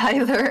forever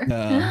either.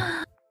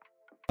 Yeah.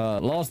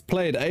 Last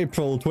played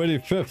April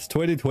 25th,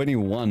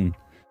 2021.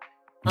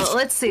 Well,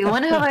 let's see.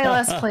 When have I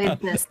last played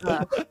this?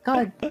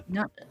 God,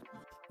 no.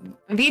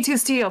 V2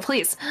 Studio,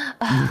 please.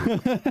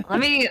 Let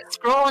me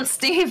scroll on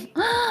Steam.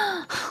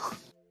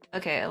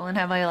 Okay, when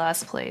have I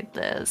last played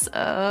this?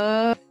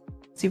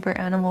 Super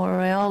Animal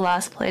Royale,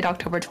 last played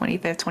October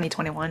 25th,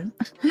 2021.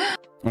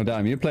 Oh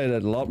damn, you played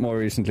it a lot more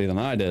recently than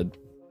I did.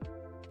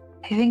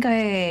 I think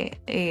I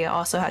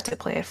also had to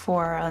play it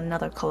for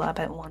another collab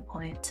at one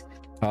point.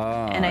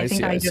 And I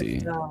think I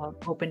just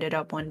opened it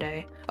up one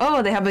day.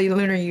 Oh, they have a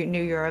Lunar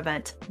New Year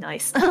event.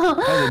 Nice.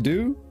 Oh, they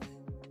do?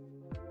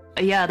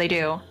 Yeah, they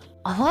do.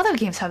 A lot of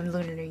games have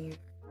Lunar New Year.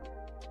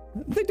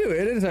 They do.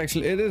 It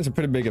is a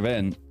pretty big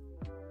event.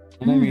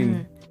 And I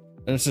mean,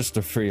 it's just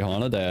a free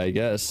holiday, I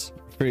guess.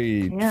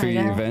 Free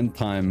event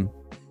time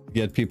to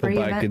get people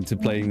back into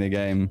playing the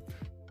game.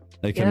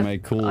 They can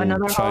make cool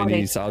Another holiday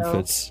Chinese to fill.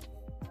 outfits.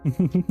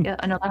 Yeah,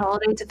 another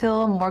holiday to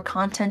fill, more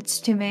content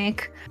to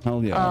make,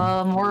 Hell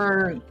yeah.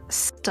 more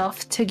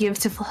stuff to give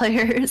to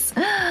players.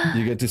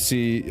 You get to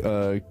see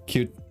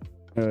cute,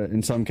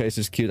 in some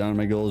cases, cute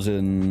anime girls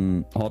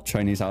in hot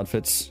Chinese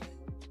outfits.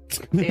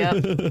 Yeah.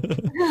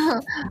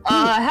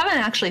 I haven't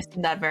actually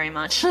seen that very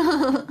much.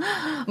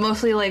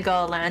 Mostly like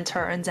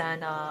lanterns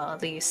and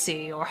Li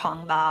Si or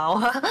Hong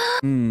Bao.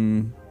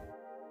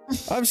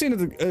 I've seen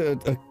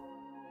it a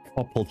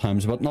couple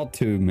times, but not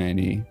too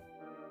many.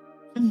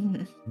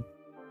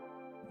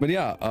 But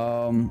yeah,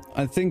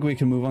 I think we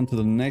can move on to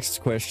the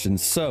next question.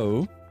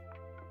 So,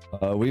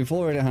 we've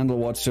already handled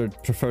what's your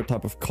preferred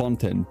type of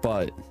content,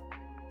 but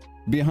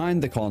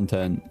behind the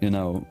content, you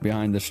know,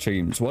 behind the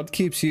streams, what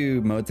keeps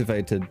you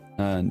motivated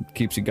and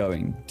keeps you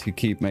going to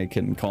keep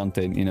making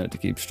content, you know, to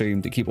keep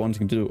stream, to keep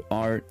wanting to do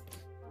art,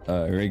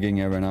 rigging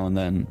every now and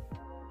then,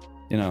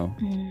 you know,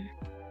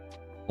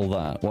 all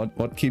that.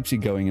 What keeps you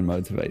going and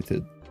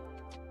motivated?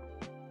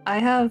 I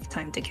have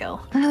time to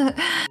kill.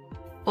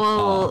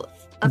 Well,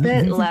 a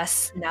bit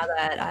less now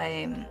that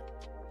I'm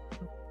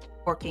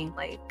working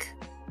like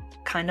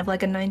kind of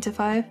like a 9 to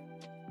 5.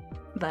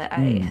 But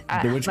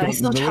The witch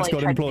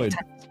got employed.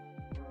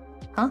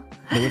 Huh?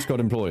 The witch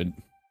got employed.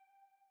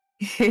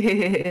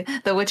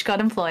 The witch got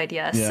employed,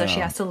 yes. Yeah. So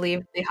she has to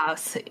leave the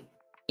house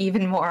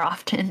even more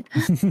often.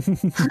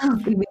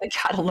 Leaving the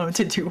cat alone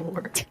to do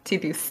work, to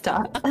do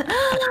stuff.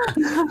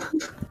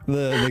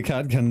 The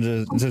cat can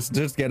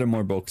just get her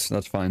more books.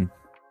 That's fine.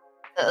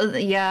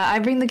 Yeah, I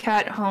bring the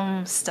cat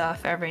home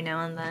stuff every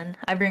now and then.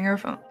 I bring her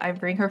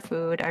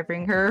food. I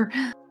bring her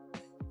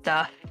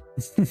stuff.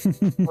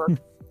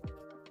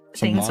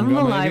 Things from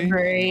the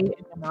library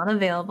not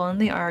available in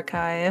the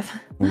archive.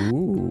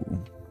 Ooh.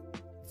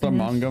 Some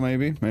manga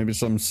maybe? Maybe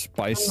some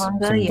spice,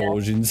 manga, some yeah.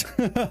 doujins.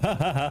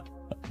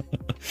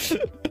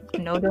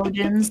 No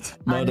doujins.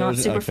 No I'm not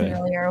doujins, super okay.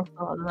 familiar with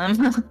all of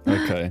them.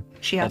 Okay.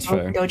 She has That's no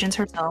fair. doujins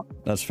herself.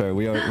 That's fair.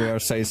 We are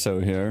say so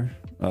here.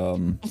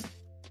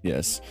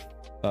 Yes.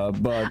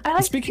 But I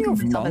like speaking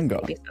of manga.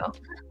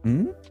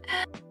 so.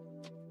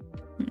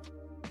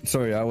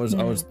 Sorry, I was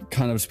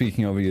kind of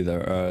speaking over you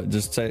there.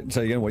 Just say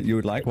again what you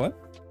would like. What?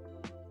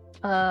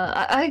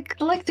 I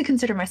like to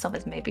consider myself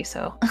as maybe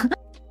so.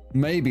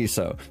 Maybe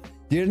so.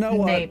 You know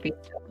what? Maybe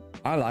so.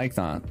 I like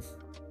that.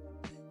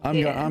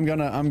 I'm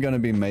gonna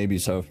be maybe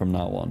so from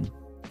now on.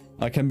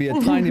 I can be a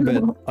tiny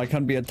bit. I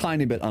can be a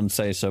tiny bit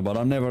unsay so, but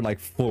I'm never like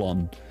full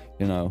on.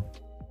 You know.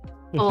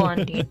 Full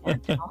on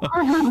decent.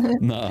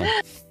 No.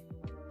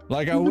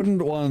 Like I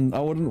wouldn't want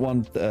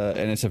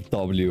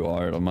NSFW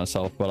art on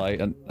myself, but I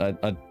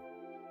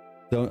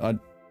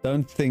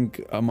don't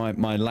think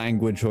my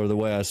language or the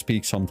way I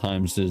speak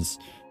sometimes is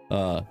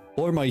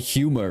or my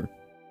humor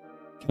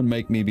can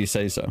make me be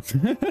say so.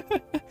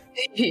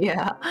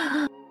 Yeah.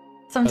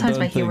 Sometimes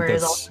my humor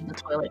is also in the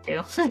toilet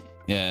too.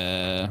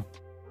 Yeah.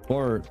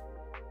 Or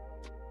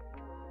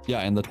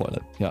yeah, in the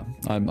toilet. Yeah.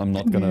 I'm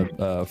not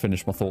gonna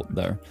finish my thought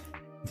there.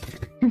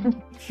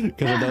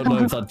 Because I don't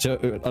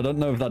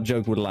know if that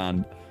joke would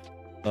land.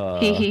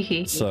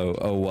 So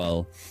oh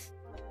well.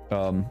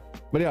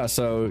 But yeah,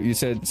 so you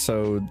said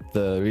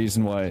the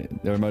reason why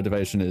your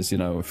motivation is, you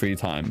know, free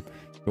time.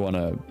 You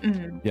wanna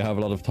you have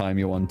a lot of time,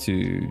 you want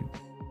to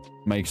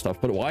make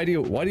stuff. But why do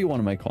you want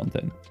to make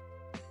content?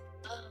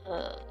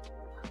 I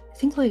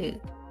think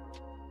like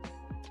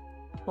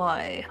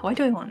why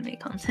do I want to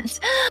make content?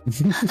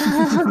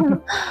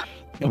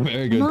 A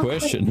very good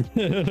question.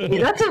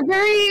 That's a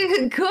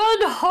very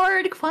good,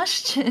 hard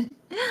question.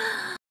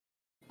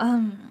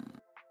 I'm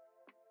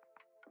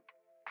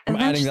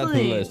adding that to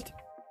the list.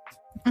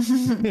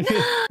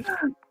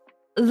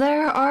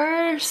 There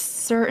are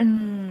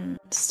certain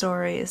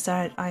stories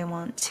that I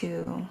want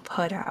to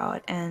put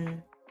out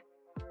and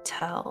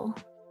tell.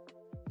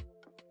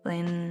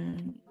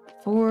 And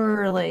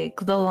for like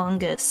the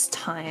longest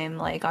time,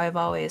 like I've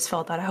always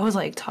felt that I was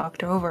like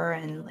talked over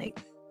and like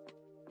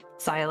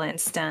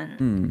silenced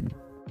and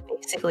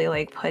basically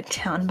like put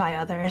down by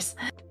others.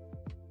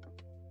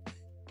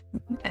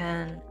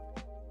 And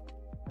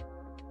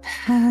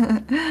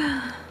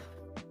I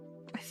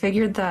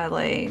figured that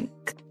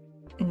like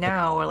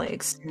now or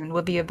like soon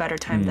would be a better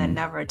time than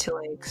never to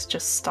like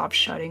just stop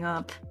shutting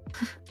up.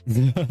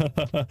 And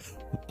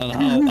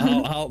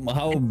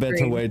how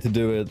better way to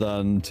do it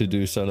than to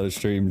do solo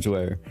streams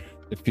where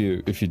if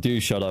you do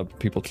shut up,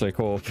 people click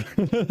off.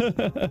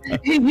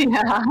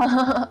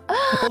 Yeah.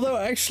 Although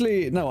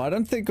actually, no, I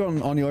don't think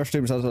on your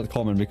streams that's that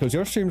common, because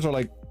your streams are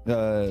like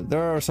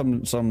there are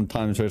some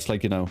times where it's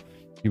like, you know,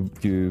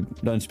 you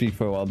don't speak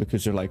for a while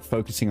because you're like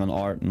focusing on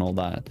art and all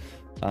that.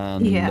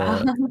 And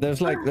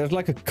there's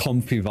like a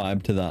comfy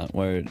vibe to that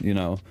where, you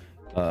know,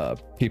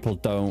 people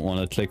don't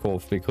want to click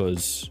off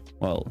because,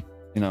 well,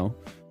 you know,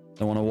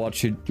 they want to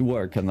watch you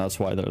work, and that's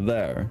why they're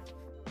there.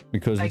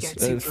 Because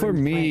it's, for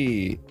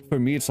me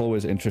it's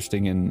always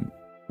interesting in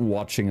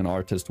watching an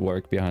artist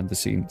work behind the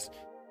scenes.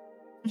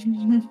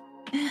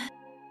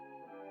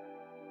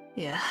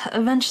 Yeah,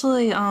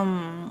 eventually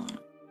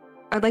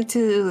I'd like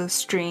to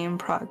stream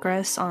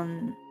progress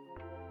on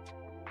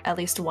at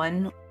least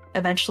one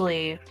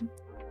eventually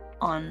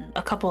on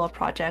a couple of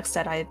projects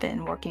that I've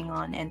been working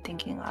on and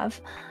thinking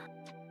of.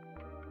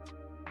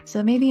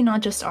 So maybe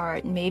not just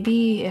art,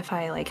 maybe if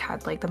I like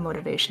had like the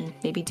motivation,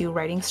 maybe do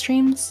writing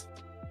streams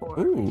or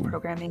Ooh.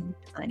 programming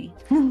designing.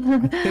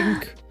 I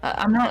think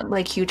I'm not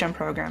like huge on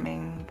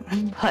programming,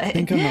 but I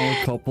think I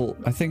know a couple.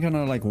 I think I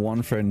know like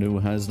one friend who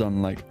has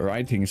done like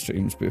writing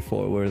streams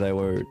before, where they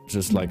were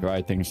just like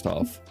writing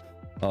stuff,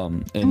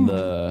 on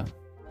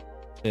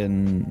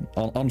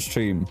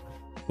stream,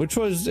 which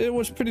was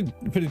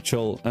pretty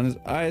chill. And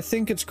I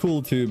think it's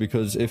cool too,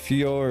 because if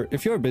you're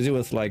busy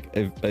with like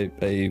a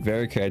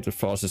very creative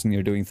process and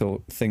you're doing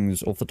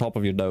things off the top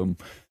of your dome,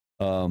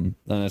 then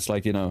it's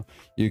like, you know,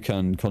 you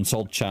can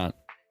consult chat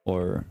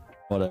or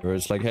whatever.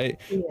 It's like, hey,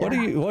 yeah.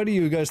 what do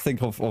you guys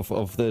think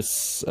of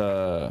this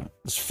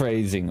this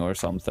phrasing or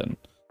something?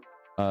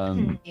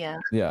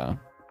 Yeah,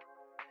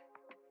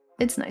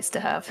 it's nice to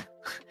have.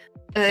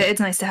 It's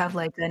nice to have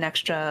like an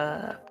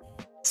extra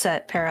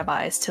set pair of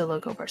eyes to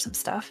look over some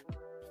stuff.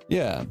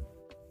 Yeah,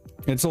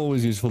 it's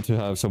always useful to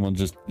have someone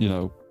just, you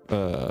know,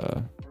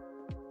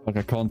 like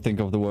I can't think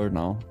of the word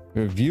now.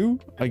 Review?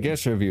 I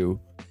guess review.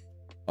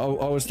 I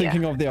was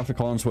thinking of the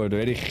Afrikaans word,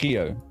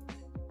 redigio.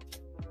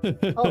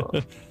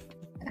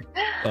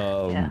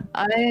 Yeah,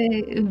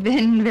 I've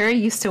been very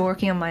used to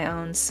working on my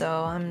own,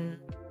 so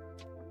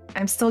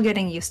I'm still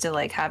getting used to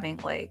like having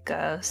like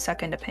a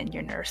second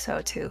opinion or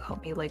so to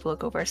help me like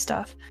look over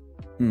stuff.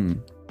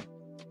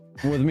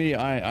 With me,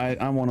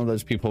 I'm one of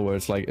those people where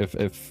it's like,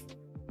 if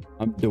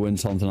I'm doing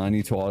something, I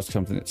need to ask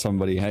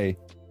somebody, hey,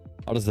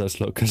 how does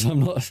this look? Because I'm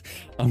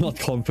not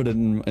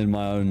confident in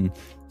my own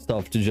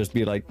stuff to just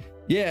be like,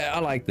 yeah, I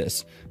like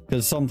this.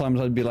 Because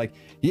sometimes I'd be like,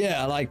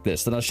 yeah, I like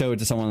this, then I show it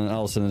to someone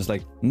else and it's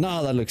like,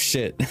 nah, that looks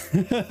shit.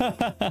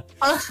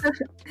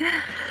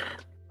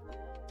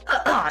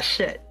 Oh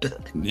shit.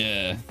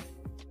 Yeah.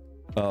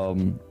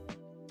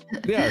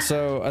 Yeah,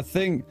 so I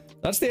think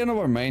that's the end of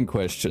our main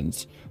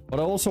questions. But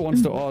I also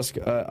wanted to ask,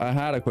 I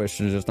had a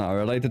question just now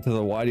related to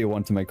the why do you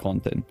want to make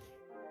content?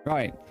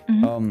 Right.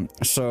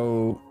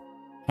 So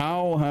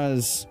how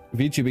has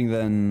VTubing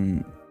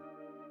then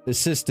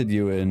assisted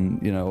you in,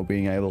 you know,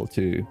 being able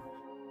to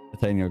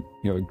attain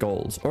your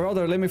goals? Or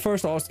rather, let me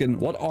first ask again,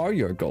 what are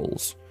your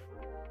goals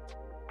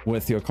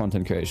with your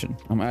content creation?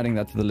 I'm adding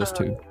that to the list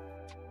too.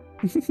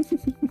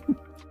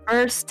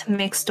 First,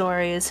 make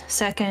stories.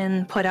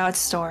 Second, put out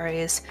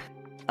stories.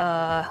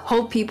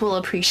 Hope people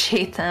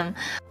appreciate them.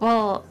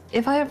 Well,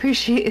 if I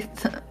appreciate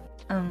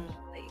them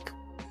like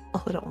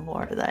a little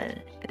more,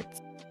 then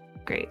it's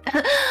great.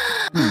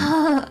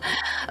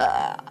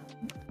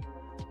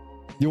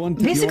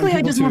 Basically,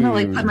 I just want to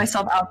like put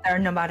myself out there,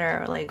 no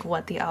matter like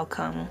what the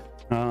outcome.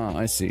 Ah,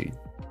 I see.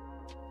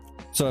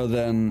 So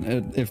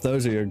then, if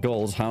those are your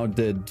goals, how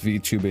did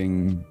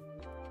VTubing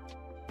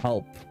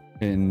help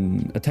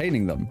in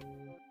attaining them?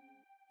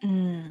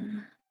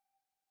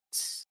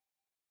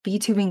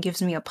 VTubing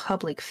gives me a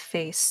public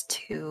face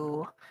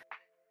to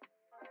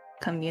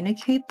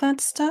communicate that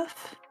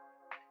stuff.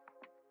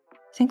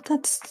 I think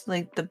that's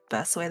like the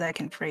best way that I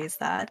can phrase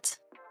that.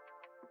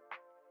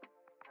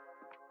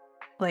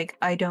 Like,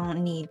 I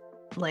don't need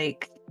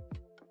like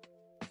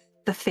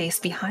the face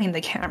behind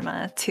the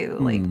camera to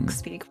like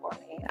speak for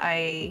me.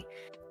 I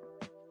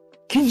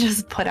can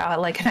just put out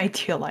like an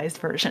idealized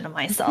version of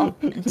myself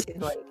and to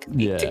like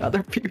speak to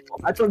other people.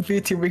 That's what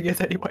VTubing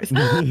is anyways.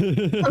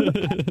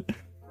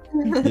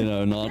 You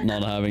know,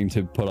 not having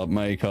to put up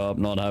makeup,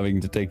 not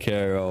having to take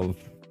care of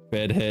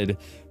bedhead,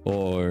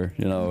 or,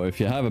 you know, if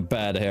you have a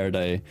bad hair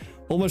day.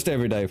 Almost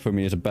every day for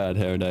me is a bad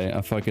hair day.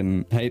 I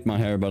fucking hate my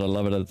hair, but I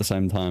love it at the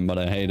same time. But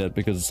I hate it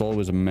because it's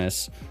always a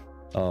mess.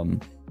 You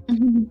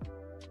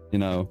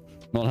know,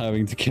 not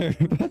having to care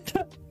about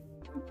that.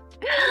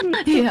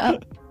 Yeah.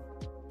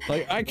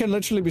 Like, I can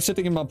literally be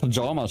sitting in my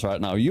pajamas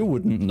right now. You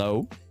wouldn't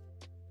know.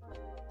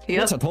 Yep.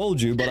 Yes, I told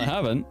you, but I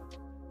haven't.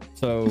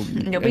 So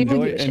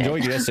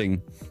enjoy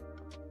guessing.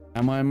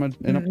 Am I in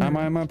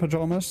my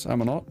pajamas?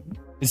 Am I not?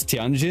 Is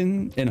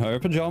Tianjin in her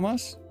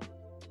pajamas?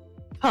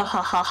 Ha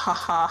ha ha ha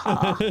ha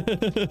ha.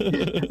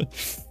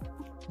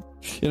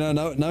 You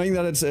know, knowing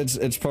that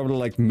it's probably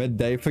like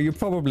midday for you,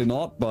 probably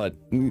not, but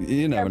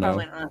you never know.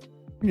 Not.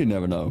 You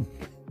never know.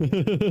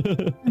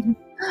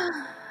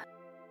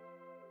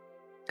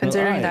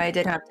 Considering that I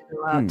did have to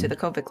go out to the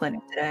COVID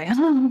clinic today.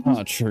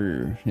 Ah,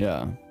 true.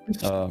 Yeah.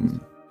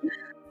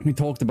 We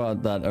talked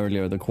about that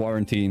earlier, the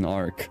quarantine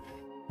arc.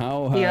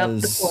 How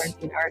has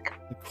the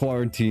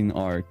quarantine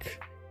arc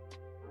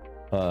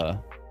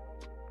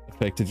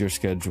affected your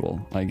schedule,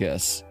 I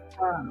guess?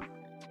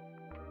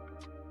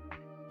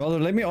 Brother,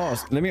 let me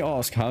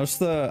ask, how's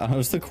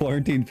the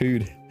quarantine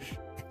food?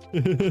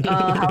 How's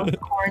the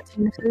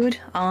quarantine food?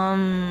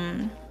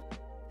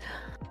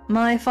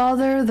 My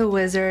father, the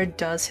wizard,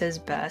 does his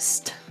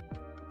best.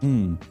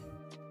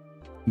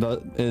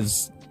 That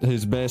is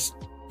his best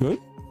good?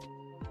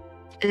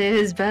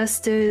 His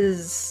best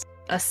is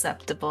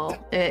acceptable.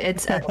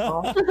 It's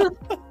edible.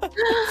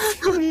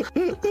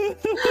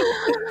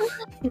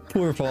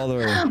 Poor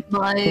father.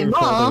 My Poor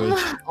mom,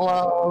 father.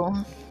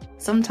 well,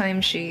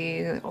 sometimes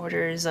she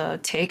orders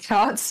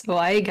takeout, so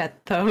I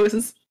get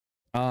those.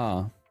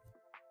 Ah.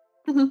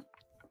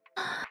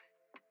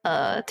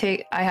 I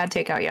had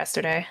takeout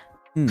yesterday.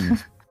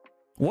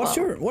 What's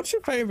your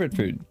favorite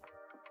food?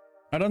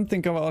 I don't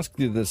think I've asked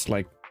you this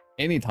like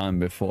any time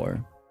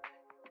before.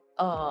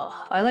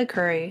 I like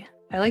curry.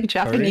 I like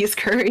Japanese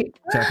curry.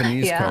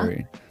 Japanese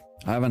curry.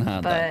 I haven't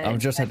had that. I've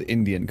just had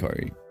Indian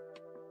curry.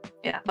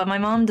 Yeah, but my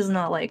mom does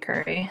not like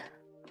curry.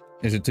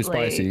 Is it too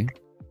spicy?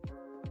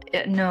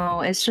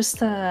 No, it's just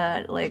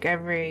that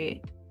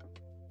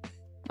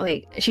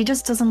she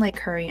just doesn't like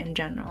curry in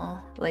general.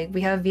 Like we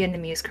have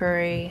Vietnamese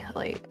curry.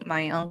 Like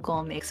my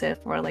uncle makes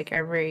it for like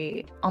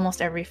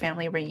almost every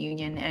family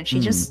reunion, and she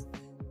just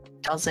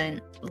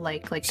doesn't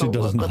like she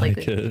doesn't like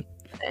it.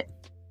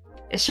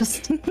 It's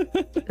just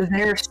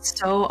there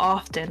so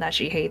often that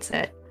she hates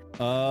it.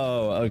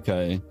 Oh,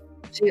 okay.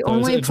 She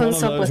only it's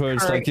puts one of up those with where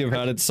it's curry. like you've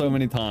had it so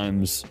many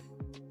times,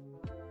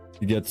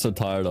 you get so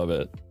tired of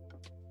it.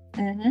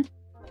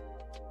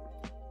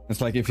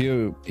 It's like if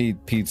you eat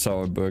pizza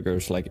or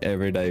burgers like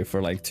every day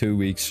for like 2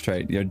 weeks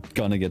straight, you're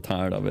gonna get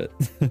tired of it.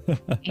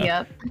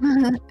 Yep.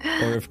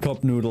 Or if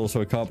cup noodles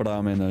or cup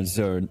ramen is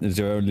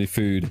your only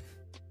food.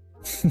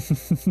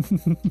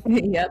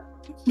 Yep.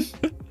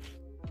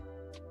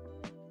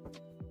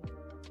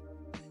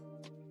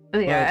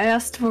 But yeah, I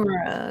asked for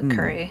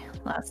curry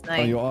last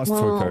night. Oh, you asked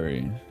for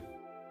curry?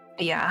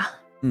 Yeah.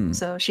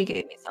 So she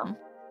gave me some.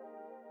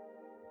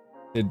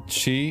 Did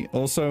she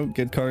also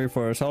get curry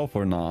for herself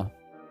or nah?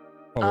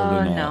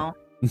 Probably not.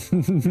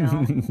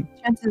 No.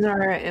 Chances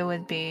are it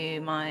would be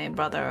my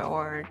brother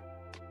or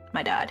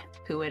my dad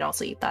who would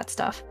also eat that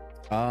stuff.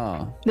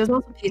 Ah. There's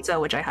also pizza,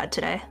 which I had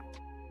today.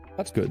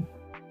 That's good.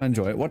 I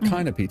enjoy it. What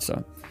kind of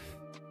pizza?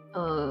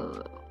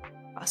 Costco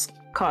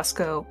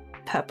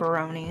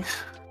pepperoni.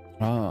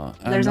 Ah,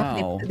 there's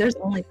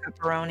only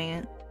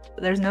pepperoni.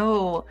 There's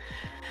no.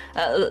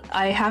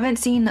 I haven't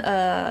seen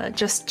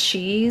just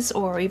cheese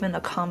or even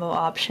a combo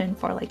option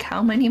for like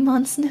how many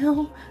months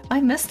now?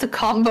 I missed the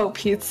combo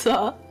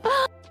pizza.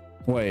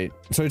 Wait,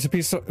 so it's a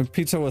pizza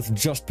with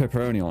just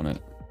pepperoni on it?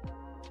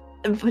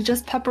 With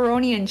just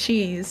pepperoni and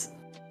cheese.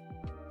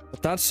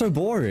 But that's so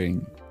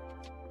boring.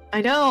 I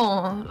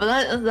know,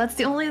 but that's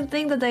the only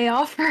thing that they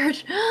offered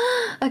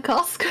at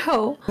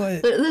Costco.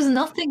 But there's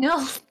nothing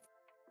else.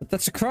 But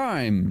that's a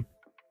crime.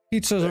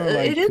 Pizzas are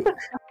like. It is a crime.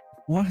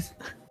 What?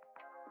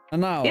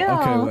 And now, Yeah.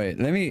 okay, wait.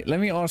 Let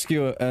me ask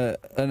you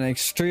an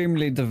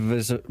extremely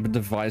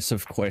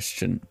divisive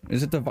question.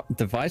 Is it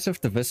divisive?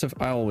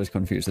 I always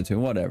confuse the two.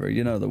 Whatever,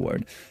 you know the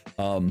word.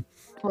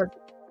 What?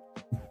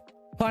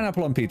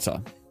 Pineapple on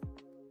pizza.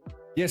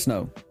 Yes,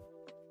 no.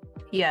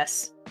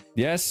 Yes.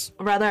 Yes.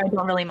 Rather, I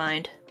don't really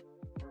mind.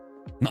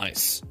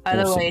 Nice.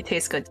 Either Awesome. way, it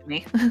tastes good to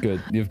me.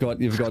 Good. You've got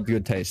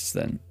good tastes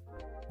then.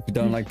 If you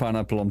don't like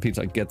pineapple on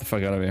pizza, get the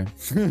fuck out of here.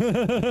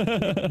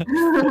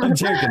 I'm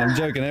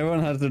joking. Everyone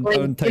has their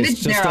own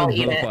taste. Just don't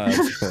vilify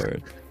us for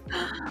it.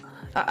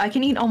 I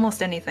can eat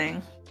almost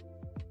anything.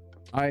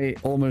 I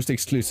almost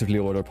exclusively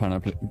order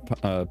pineapple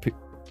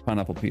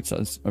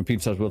pizzas, or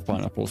pizzas with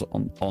pineapples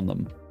on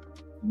them.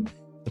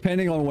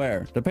 Depending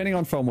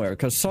on from where,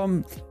 because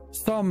some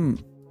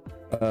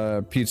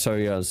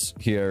pizzerias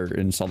here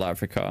in South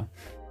Africa,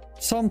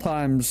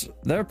 sometimes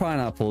their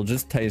pineapple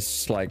just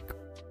tastes like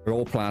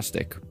raw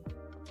plastic.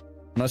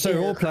 And I say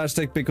raw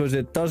plastic because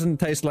it doesn't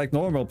taste like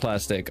normal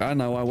plastic. I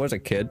know, I was a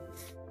kid.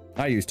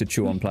 I used to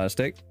chew on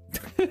plastic.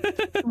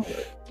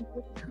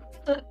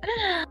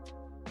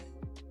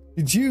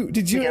 Did you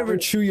ever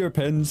chew your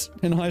pens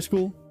in high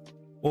school?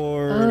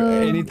 Or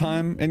any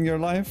time in your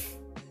life?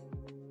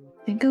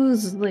 I think it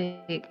was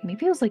maybe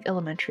it was like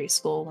elementary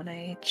school when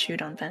I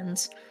chewed on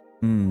pens.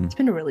 It's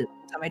been a really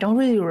long time. I don't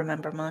really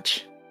remember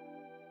much.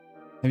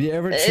 Have you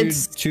ever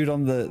chewed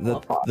on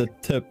the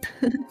tip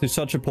to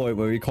such a point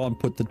where you can't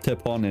put the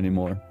tip on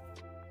anymore?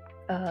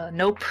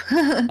 Nope.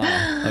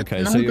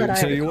 Okay, so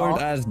you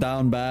weren't as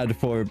down bad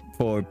for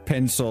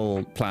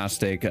pencil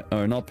plastic,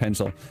 or not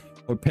pencil,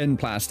 or pen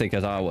plastic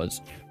as I was.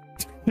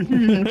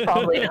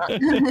 Probably not.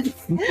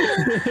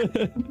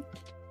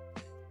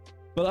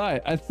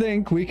 But I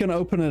think we can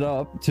open it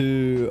up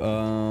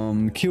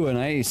to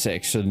Q&A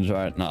sections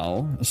right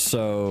now.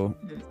 So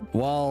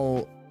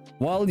while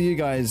you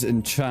guys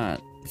in chat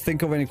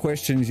think of any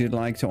questions you'd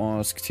like to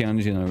ask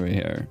Tianjin over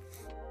here,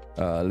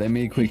 let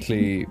me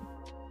quickly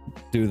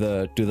do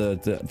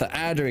the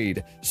ad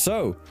read.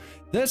 So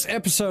this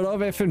episode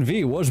of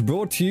FNV was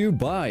brought to you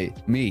by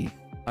me.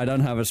 I don't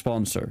have a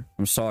sponsor.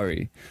 I'm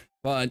sorry.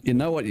 But you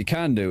know what you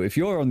can do? If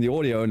you're on the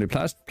audio-only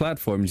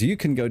platforms, you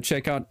can go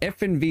check out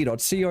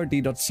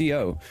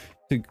fnv.crd.co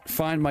to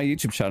find my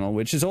YouTube channel,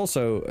 which is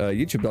also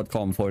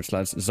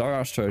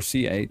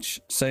youtube.com/ZaraastroCH.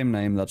 Same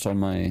name that's on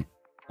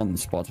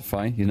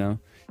Spotify, you know,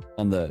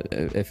 on the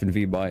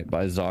FNV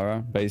by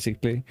Zara,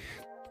 basically.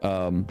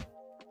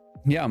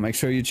 Yeah, make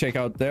sure you check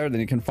out there. Then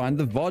you can find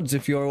the VODs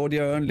if you're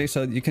audio only,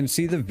 so you can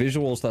see the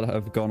visuals that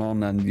have gone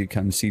on and you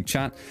can see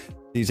chat.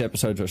 These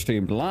episodes are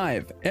streamed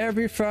live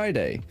every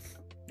Friday.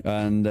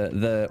 And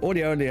the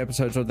audio-only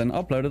episodes are then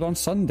uploaded on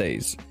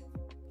Sundays.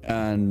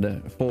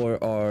 And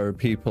for our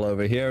people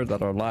over here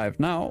that are live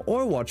now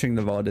or watching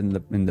the VOD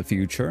in the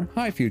future,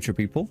 hi future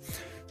people,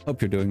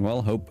 hope you're doing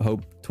well.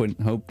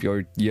 Hope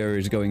your year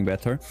is going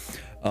better.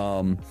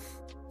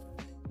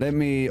 Let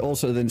me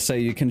also then say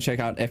you can check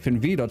out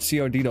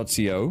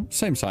fnv.crd.co,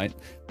 same site,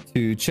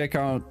 to check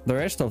out the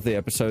rest of the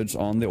episodes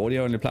on the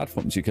audio-only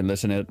platforms. You can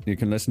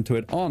listen to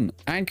it on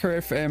Anchor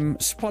FM,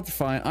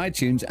 Spotify,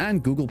 iTunes,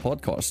 and Google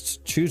Podcasts.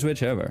 Choose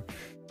whichever.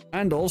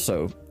 And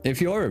also, if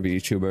you're a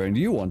VTuber and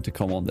you want to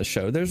come on the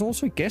show, there's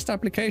also a guest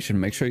application.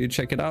 Make sure you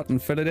check it out and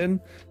fill it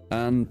in,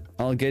 and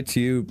I'll get to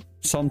you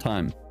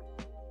sometime.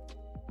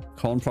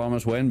 Can't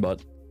promise when,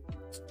 but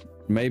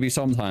maybe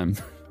sometime.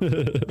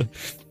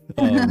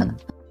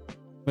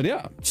 But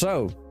yeah,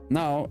 so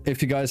now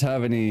if you guys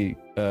have any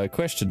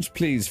questions,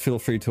 please feel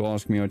free to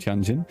ask me or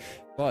Tianjin.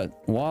 But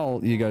while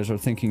you guys are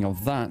thinking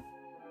of that,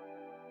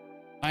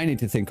 I need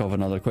to think of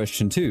another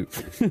question too.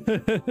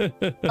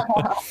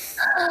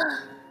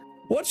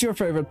 What's your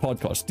favorite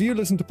podcast? Do you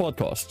listen to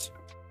podcasts,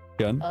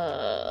 Tian?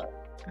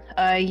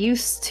 I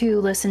used to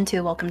listen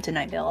to Welcome to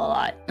Night Vale a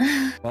lot.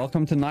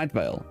 Welcome to Night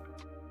Vale.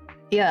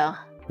 Yeah.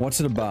 What's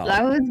it about?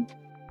 I would,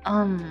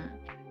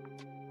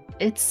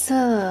 it's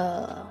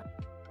a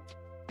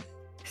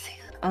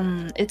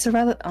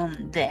rather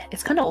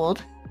it's kind of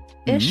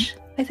old-ish,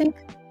 I think.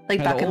 Like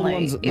Hey, back the in old like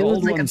ones, it the was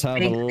old like ones have a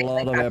big thing,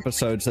 lot like, of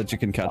episodes that you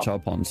can catch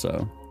up on.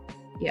 So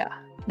yeah,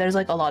 there's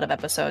like a lot of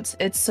episodes.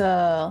 It's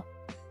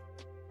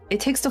it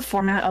takes the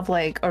format of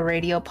like a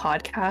radio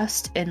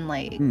podcast in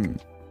like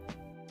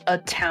a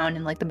town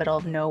in like the middle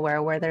of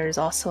nowhere where there's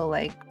also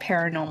like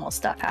paranormal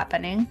stuff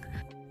happening.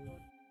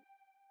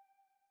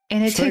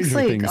 And it Stranger takes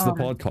like Things, the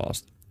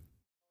podcast.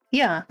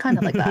 yeah, kind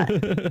of like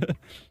that.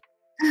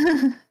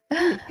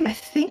 I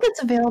think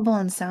it's available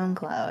on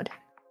SoundCloud.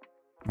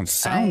 On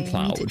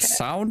SoundCloud? check.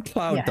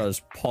 SoundCloud Yeah.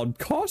 does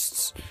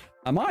podcasts?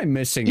 Am I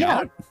missing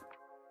out?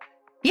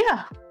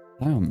 Yeah.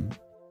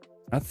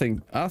 I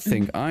think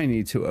I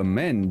need to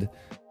amend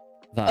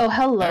that. Oh,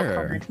 hello,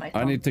 error. comment my I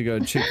phone. need to go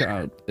check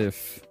out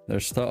if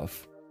there's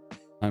stuff.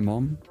 Hi,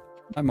 Mom.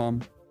 Hi,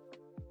 Mom.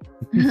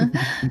 Do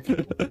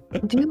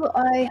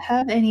I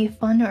have any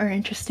fun or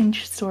interesting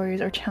stories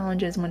or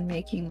challenges when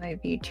making my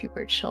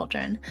VTuber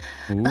children?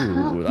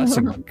 Ooh, that's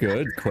a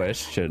good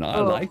question. I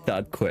Oh, like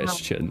that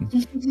question.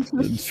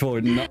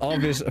 For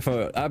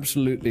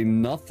absolutely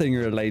nothing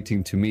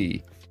relating to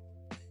me.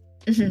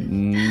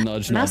 Nudge,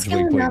 nudge,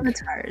 Masculine wink, wink.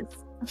 avatars.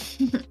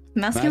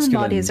 Masculine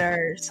bodies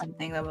are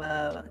something of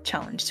a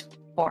challenge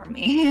for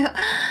me. The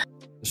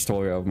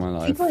story of my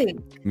life. People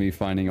like, Me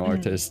finding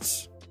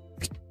artists.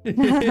 I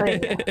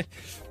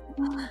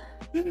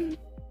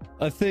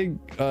think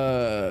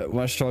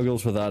my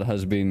struggles with that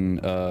has been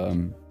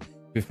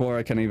before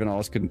I can even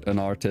ask an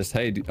artist,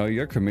 hey, are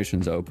your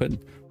commissions open?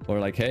 Or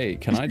like, hey,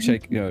 can I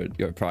check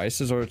your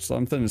prices or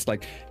something? It's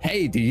like,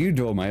 hey, do you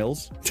draw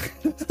males?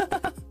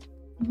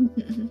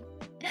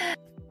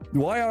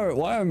 Why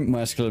are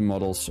masculine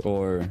models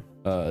or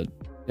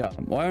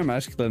why are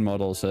masculine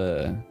models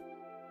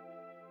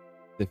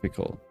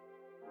difficult?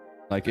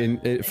 Like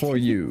for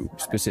you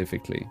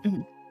specifically.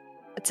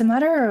 it's a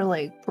matter of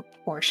like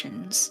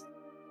proportions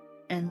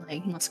and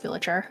like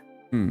musculature.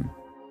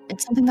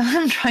 It's something that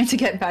I'm trying to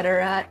get better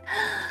at.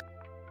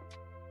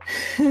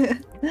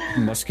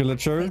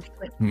 Musculature,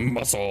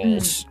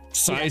 muscles,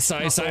 side,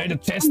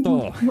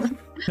 testo.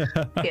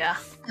 Yeah.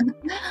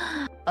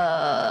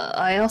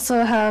 I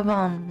also have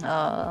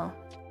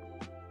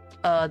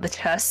the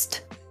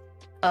chest.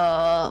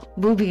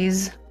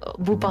 Boobies,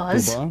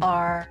 boobas Booba?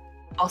 are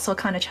also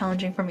kind of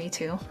challenging for me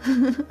too.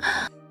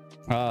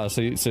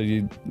 So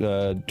you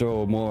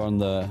draw more on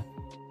the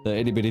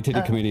itty bitty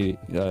titty committee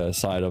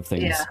side of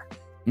things. Yeah.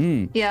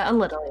 Yeah, a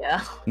little,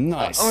 yeah.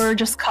 Nice. Or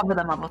just cover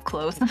them up with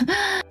clothes.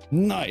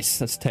 Nice.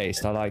 That's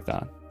taste. I like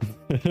that.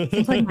 I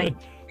think like my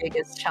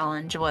biggest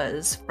challenge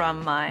was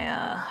from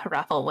my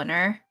raffle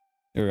winner.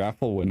 Your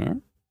raffle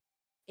winner?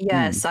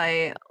 Yes,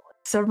 I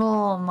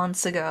several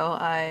months ago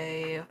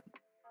I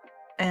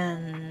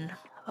and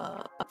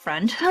a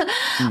friend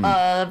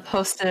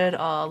posted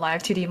a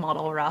live 2D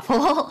model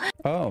raffle.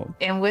 Oh.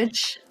 In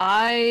which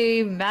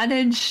I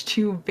managed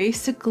to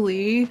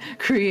basically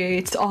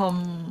create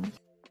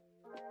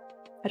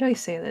how do I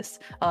say this?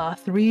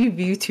 3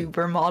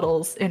 VTuber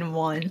models in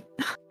one.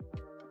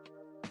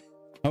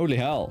 Holy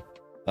hell.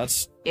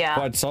 That's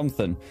quite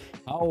something.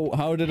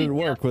 How did it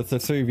work with the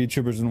 3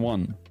 VTubers in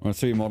one? Or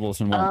 3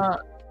 models in one?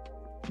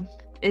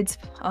 It's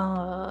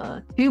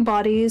 2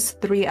 bodies,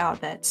 3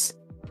 outfits,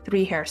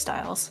 3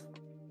 hairstyles.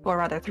 Or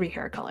rather 3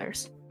 hair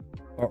colors.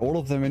 Are all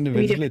of them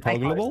individually 3 different eye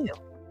toggleable? colors,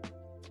 too.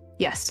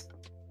 Yes.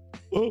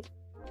 Oh.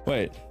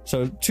 Wait,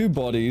 so 2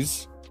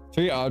 bodies,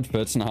 3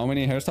 outfits, and how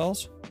many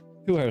hairstyles?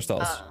 2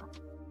 hairstyles.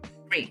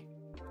 3.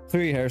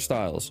 3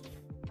 hairstyles.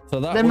 So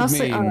that They're would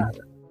mostly mean...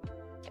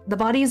 the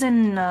bodies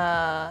in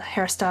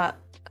hairstyle,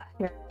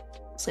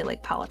 mostly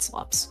like palette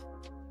swaps.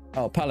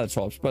 Oh, palette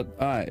swaps, but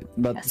alright,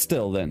 but Yes.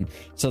 still then.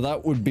 So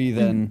that would be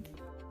then...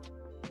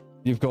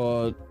 You've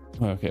got...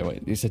 Okay,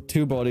 wait, you said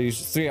 2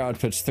 bodies, 3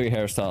 outfits, 3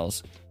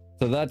 hairstyles.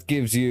 So that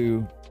gives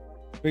you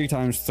 3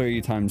 times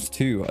 3 times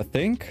 2, I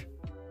think.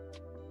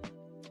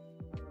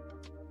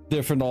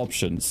 Different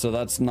options. So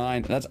that's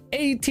 9. That's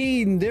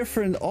 18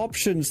 different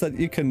options that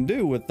you can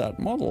do with that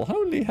model.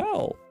 Holy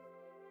hell.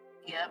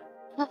 Yep.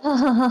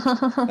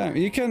 Damn,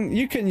 you can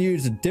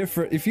use a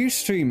different, if you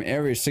stream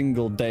every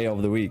single day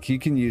of the week, you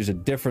can use a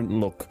different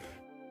look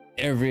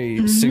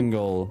every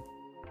single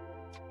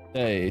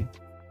day,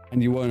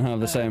 and you won't have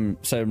the same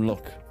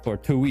look for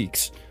 2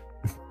 weeks.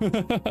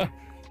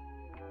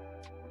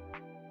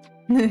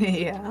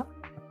 Yeah.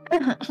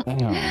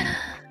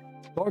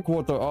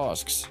 Darkwater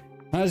asks,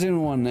 has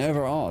anyone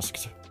ever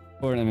asked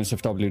for an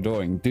NSFW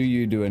drawing? Do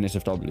you do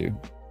NSFW?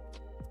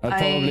 That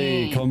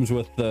probably comes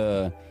with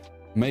the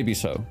maybe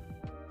so.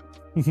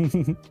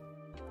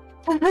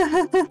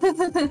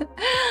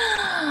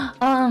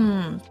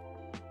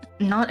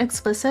 Not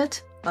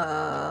explicit.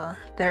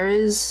 There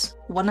is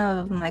one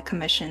of my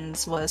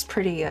commissions was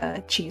pretty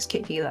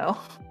cheesecakey though.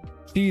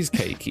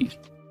 Cheesecakey.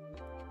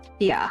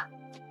 Yeah.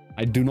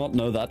 I do not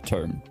know that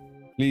term.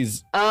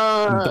 Please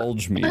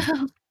indulge me.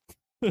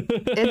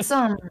 It's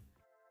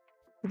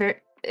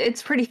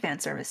it's pretty fan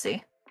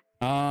servicey.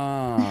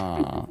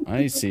 Ah,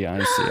 I see.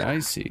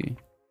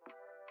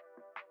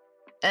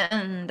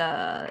 And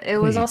it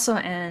was also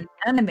an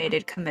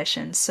animated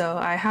commission, so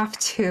I have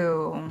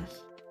to.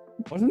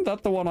 Wasn't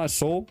that the one I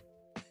saw?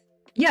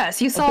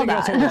 Yes, you saw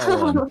that. I saw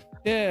that one.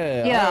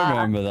 Yeah, Yeah. I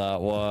remember that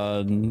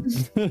one.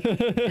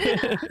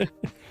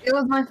 It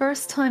was my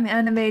first time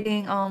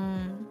animating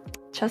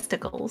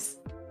chesticles.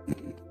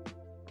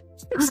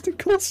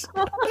 Chesticles?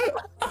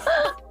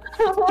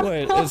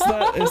 Wait, is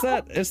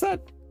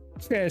that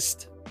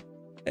chest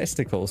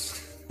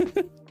testicles?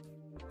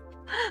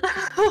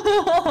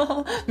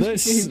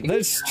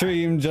 This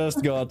stream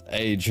just got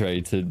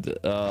age-rated.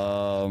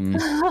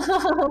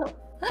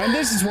 And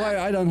this is why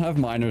I don't have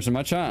minors in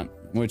my chat,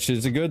 which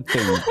is a good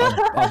thing.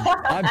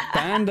 I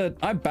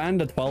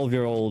banned a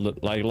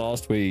 12-year-old like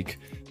last week.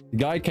 The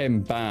guy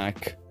came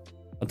back.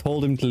 I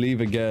told him to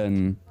leave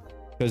again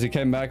because he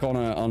came back on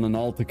an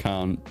alt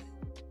account,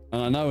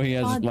 and I know he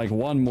has like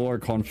one more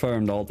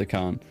confirmed alt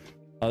account.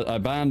 I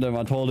banned him.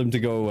 I told him to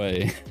go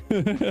away.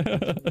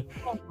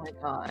 Oh my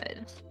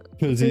god.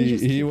 Because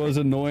he was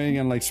annoying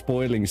and like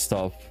spoiling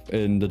stuff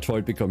in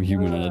Detroit Become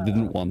Human, and I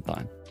didn't want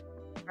that.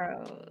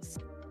 Gross.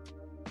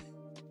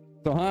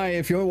 So hi,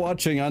 if you're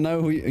watching, I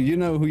know you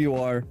know who you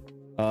are.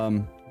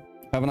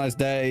 Have a nice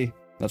day.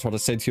 That's what I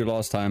said to you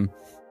last time.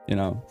 You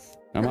know,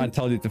 I might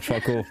tell you to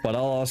fuck off, but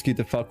I'll ask you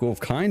to fuck off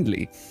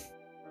kindly.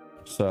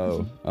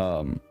 So,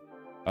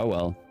 oh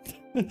well.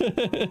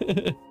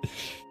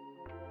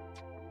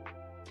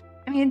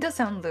 I mean, it does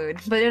sound lewd,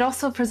 but it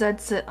also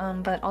presents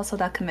but also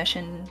that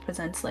commission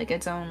presents like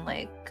its own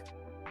like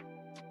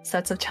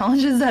sets of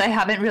challenges that I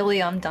haven't really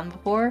done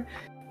before.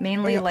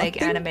 Mainly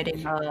like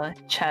animating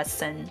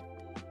chests and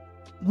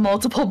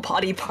multiple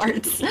body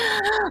parts.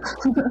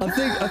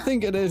 I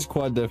think it is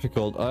quite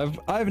difficult.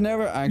 I've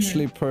never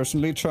actually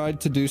personally tried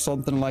to do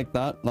something like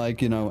that,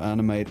 like, you know,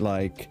 animate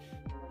like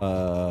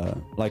a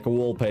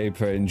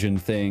wallpaper engine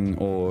thing,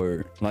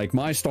 or like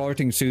my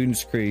starting soon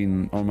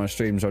screen on my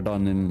streams are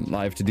done in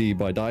Live 2D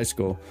by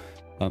Daisuke.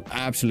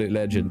 Absolute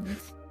legend.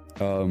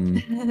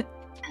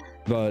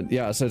 But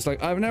yeah, so it's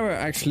like I've never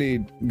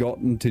actually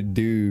gotten to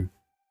do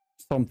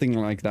something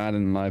like that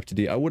in Live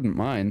 2D. I wouldn't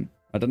mind.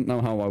 I don't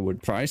know how I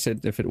would price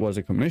it if it was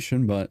a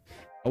commission, but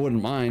I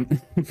wouldn't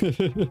mind.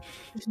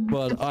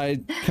 But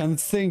I can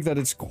think that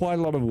it's quite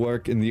a lot of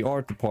work in the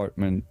art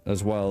department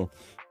as well,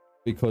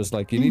 because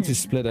like you need to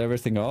split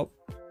everything up,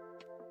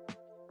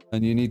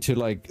 and you need to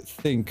like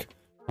think,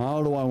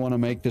 how do I want to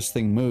make this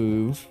thing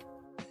move?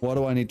 What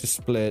do I need to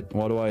split?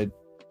 What do I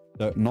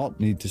not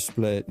need to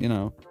split? You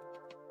know.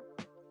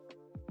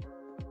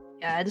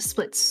 Yeah, I had to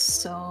split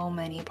so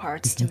many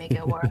parts to make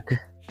it work.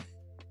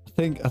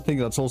 I think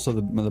that's also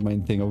the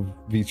main thing of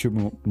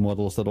VTuber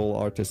models that all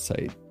artists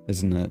say,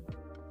 isn't it?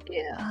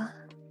 Yeah.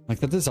 Like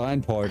the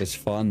design part is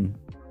fun.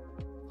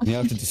 You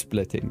have to do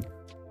splitting.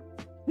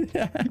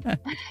 Yeah.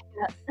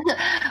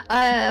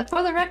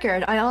 For the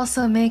record, I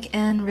also make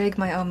and rig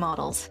my own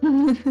models.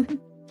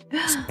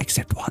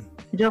 Except one.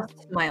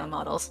 Just my own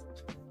models.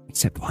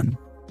 Except one.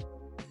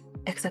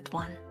 Except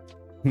one.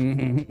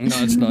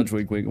 Nudge, nudge,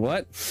 wink, wink.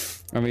 What?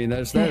 I mean,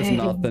 there's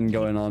nothing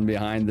going on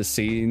behind the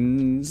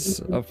scenes.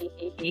 Of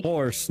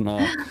course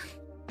not.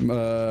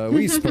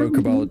 We spoke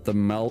about the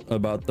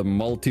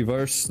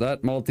multiverse.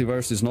 That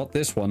multiverse is not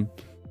this one.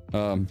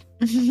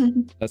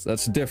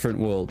 That's a different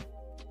world.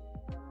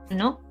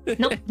 Nope.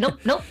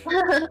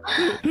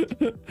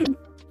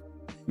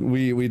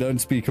 We don't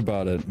speak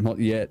about it. Not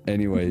yet,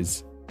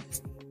 anyways.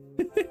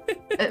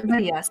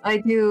 But yes, I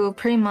do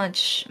pretty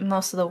much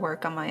most of the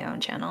work on my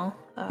own channel.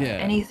 Yeah.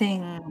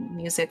 Anything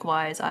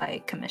music-wise,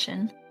 I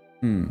commission.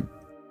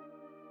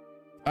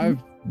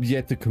 I've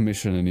yet to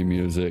commission any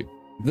music.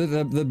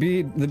 The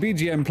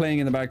BGM playing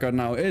in the background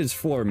now is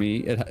for me.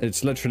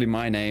 It's literally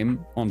my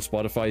name on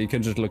Spotify. You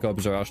can just look up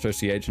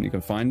ZoroasterCH and you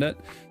can find it.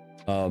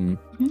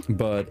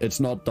 But it's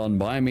not done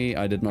by me.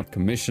 I did not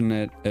commission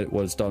it. It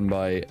was done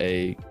by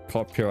a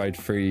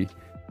copyright-free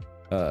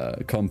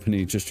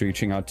company just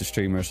reaching out to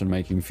streamers and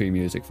making free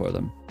music for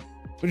them,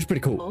 which is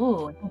pretty cool.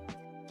 Oh.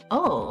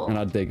 Oh. And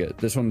I dig it.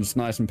 This one's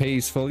nice and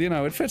peaceful. You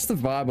know, it fits the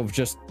vibe of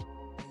just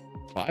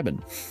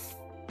vibing.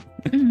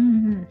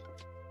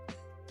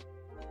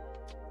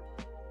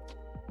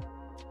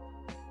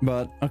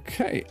 But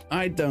okay,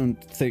 I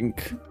don't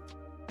think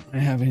I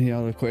have any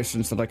other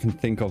questions that I can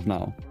think of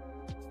now.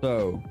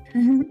 So,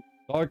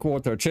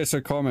 Darkwater, Chester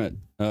Comet,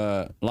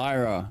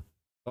 Lyra,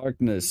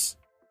 Darkness,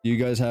 do you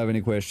guys have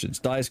any questions?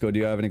 Diceco, do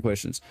you have any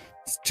questions?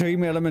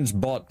 Stream Elements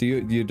Bot,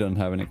 you don't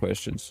have any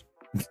questions?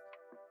 Of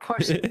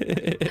course.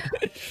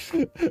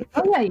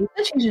 Oh yeah, you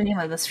could change the name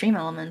of the Stream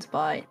Elements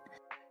bot,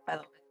 by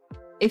the way.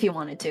 If you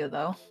wanted to,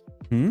 though.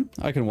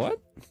 I can what?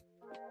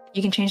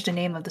 You can change the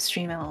name of the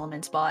Stream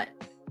Elements bot.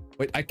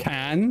 Wait, I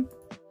can?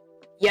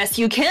 Yes,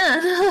 you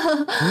can!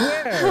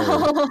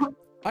 Where?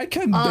 I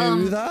can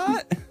do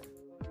that?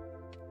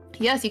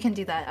 Yes, you can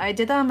do that. I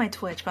did that on my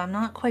Twitch, but I'm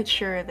not quite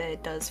sure if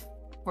it does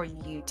for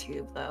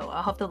YouTube, though.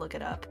 I'll have to look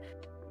it up.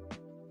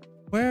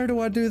 Where do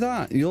I do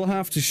that? You'll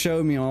have to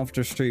show me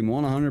after stream,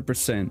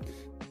 100%.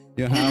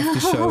 You have to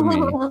show me.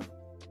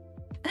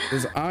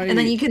 And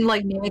then you can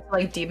like name it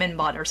like Demon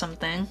Bot or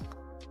something.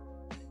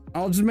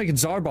 I'll just make it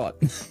Zarbot.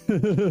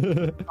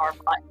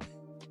 Zarbot.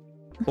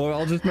 Or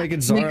I'll just make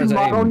it Zara's Make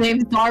a model aim.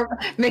 named Zar.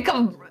 Make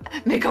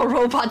a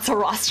robot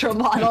Zoroaster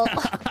model.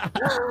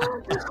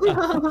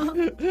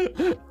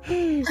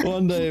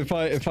 One day, if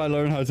I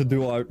learn how to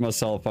do art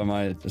myself, I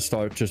might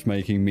start just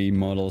making meme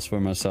models for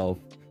myself.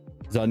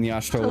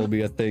 Zanyashtra will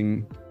be a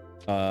thing.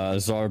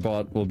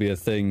 Zarbot will be a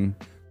thing.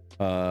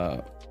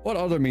 What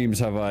other memes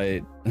have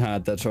I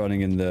had that's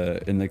running in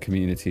the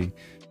community?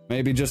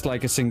 Maybe just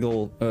like a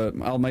single.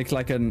 I'll make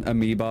like an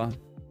amoeba.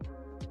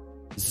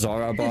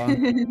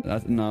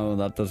 Zaraba. No,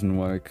 that doesn't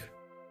work.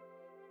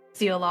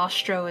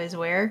 Zeolostro is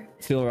where?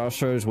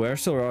 Zeolostro is where?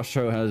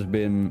 Zeolostro has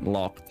been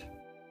locked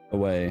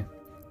away.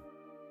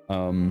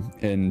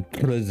 In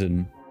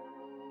prison.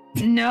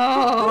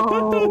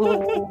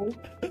 No.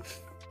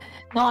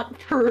 not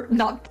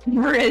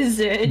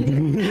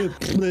prison.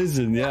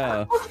 Prison,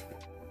 yeah.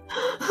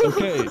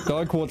 Okay,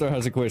 Darkwater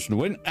has a question.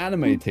 When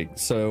animating,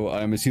 so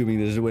I'm assuming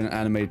this is when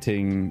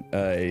animating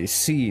a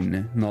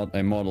scene, not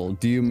a model,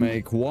 do you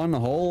make one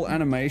whole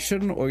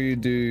animation or you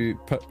do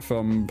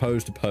from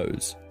pose to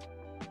pose?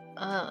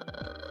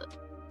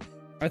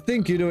 I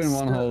think you're doing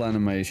one whole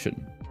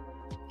animation.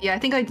 Yeah, I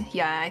think I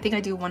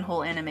do one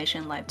whole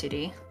animation live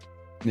 2D.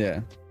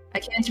 Yeah. I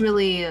can't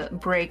really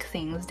break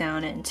things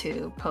down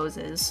into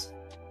poses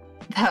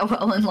that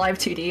well in live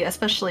 2D,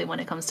 especially when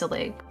it comes to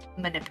like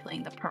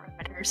manipulating the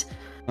parameters.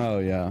 Oh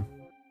yeah.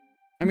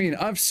 I mean,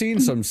 I've seen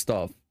some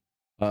stuff.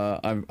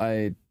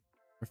 A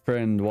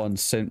friend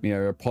once sent me a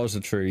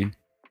repository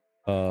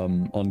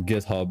on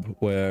GitHub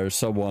where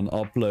someone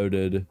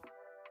uploaded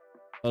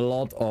a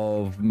lot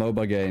of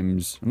MOBA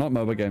games, not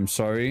MOBA games,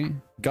 sorry,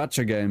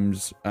 gacha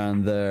games,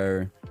 and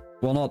their,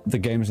 well, not the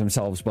games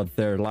themselves, but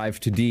their live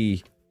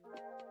 2D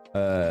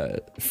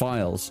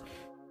files.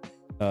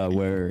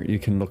 Where you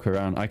can look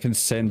around. I can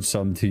send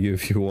some to you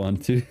if you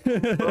want to.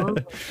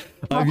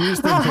 I've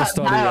used them for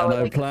study, and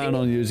I plan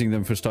on using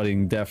them for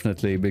studying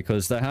definitely,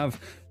 because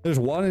there's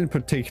one in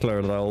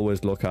particular that I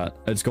always look at.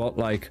 It's got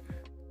like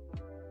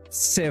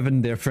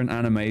 7 different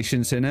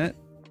animations in it,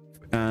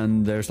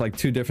 and there's like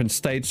 2 different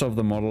states of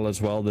the model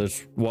as well.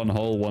 There's one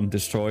whole, one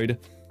destroyed,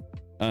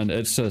 and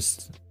it's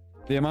just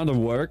the amount of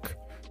work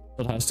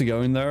that has to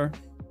go in there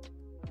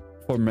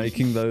for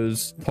making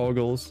those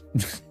toggles.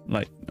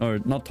 Like, or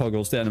not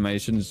toggles, the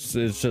animations,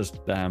 it's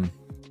just damn.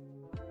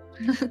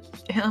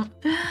 Yeah.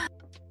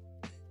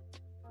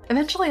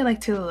 Eventually I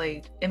like to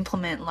like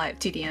implement live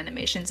 2D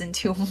animations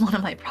into one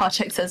of my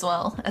projects as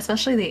well,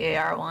 especially the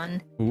AR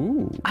one.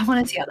 Ooh. I want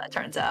to see how that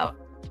turns out.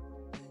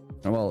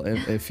 Well,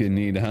 if you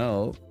need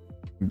help,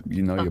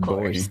 you know your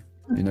boy.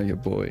 You know your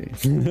boy.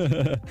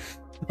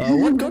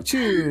 What got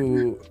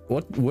you,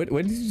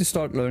 when did you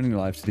start learning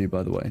live 2D,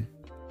 by the way?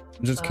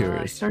 I'm just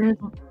curious.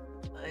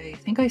 I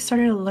think I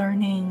started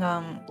learning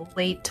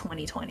late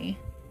 2020.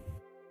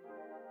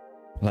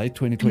 Late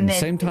 2020,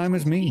 same time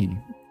as me.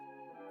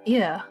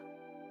 Yeah.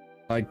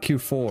 Like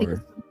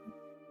Q4.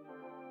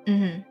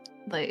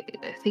 Like,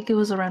 I think it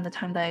was around the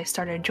time that I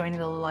started joining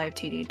the live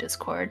 2D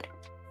Discord.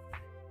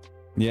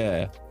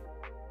 Yeah.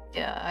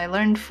 Yeah, I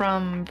learned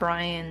from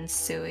Brian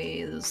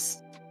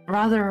Sui's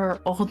rather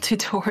old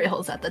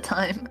tutorials at the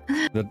time.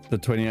 The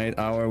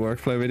 28-hour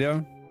workflow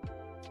video?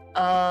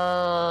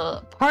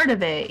 Part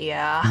of it,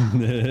 yeah.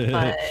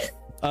 But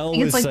I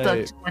think it's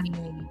like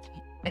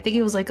I think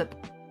it was like a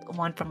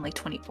one from like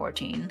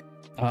 2014.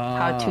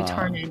 How to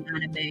turn an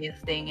anime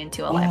thing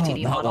into a live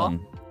 2D model.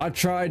 One. I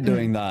tried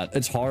doing that.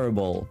 It's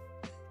horrible.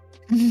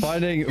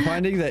 finding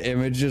the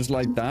images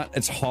like that,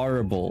 it's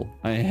horrible.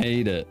 I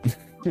hate it.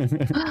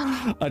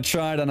 I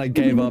tried and I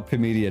gave up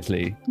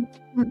immediately.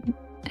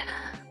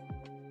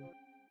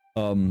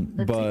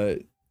 But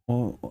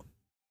well,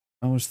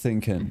 I was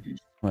thinking,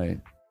 wait.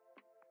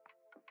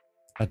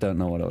 I don't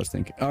know what I was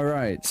thinking. All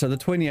right, so the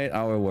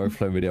 28-hour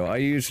workflow video, I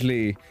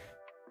usually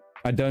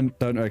I don't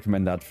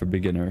recommend that for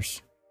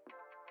beginners.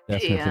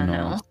 Definitely Yeah,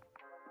 not. no.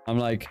 I'm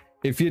like,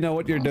 if you know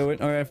what you're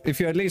doing, or if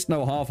you at least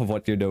know half of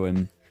what you're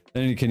doing,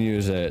 then you can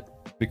use it,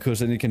 because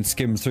then you can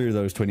skim through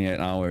those 28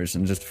 hours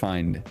and just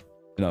find,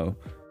 you know,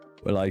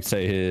 like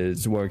say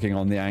he's working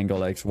on the angle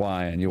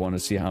XY and you want to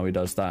see how he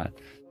does that.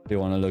 You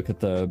want to look at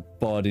the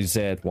body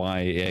Z,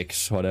 Y,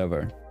 X,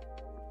 whatever.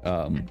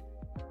 Then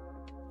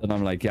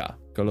I'm like, yeah,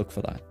 go look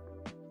for that.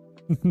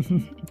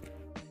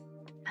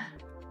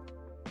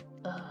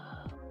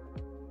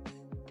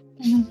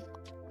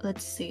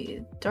 Let's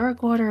see.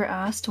 Darkwater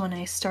asked when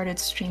I started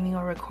streaming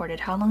or recorded,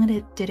 how long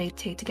did it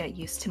take to get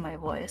used to my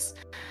voice?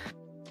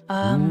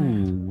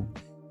 Ooh.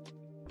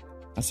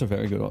 That's a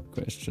very good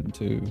question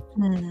too.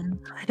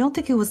 I don't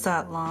think it was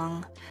that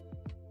long.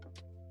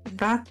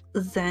 Back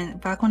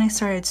when I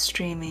started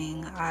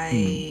streaming,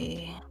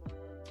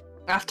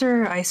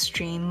 after I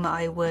stream,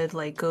 I would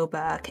like go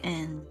back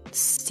and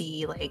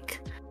see like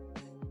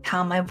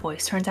how my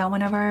voice turns out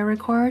whenever I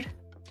record.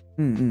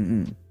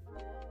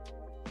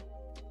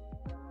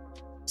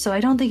 So I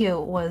don't think it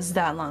was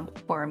that long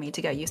for me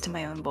to get used to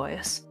my own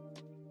voice.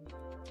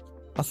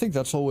 I think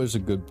that's always a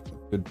good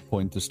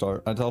point to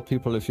start. I tell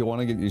people, if you want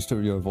to get used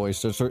to your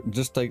voice,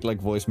 just take like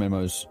voice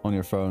memos on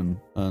your phone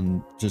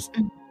and just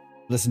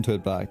listen to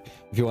it back.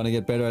 If you want to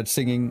get better at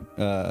singing,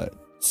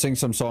 sing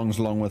some songs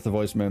along with the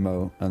voice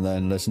memo and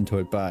then listen to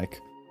it back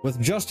with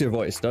just your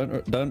voice.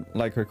 Don't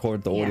like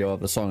record the audio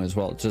of the song as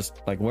well.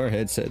 Just like wear a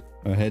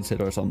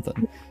headset or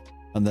something,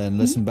 and then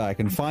listen back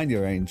and find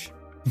your range.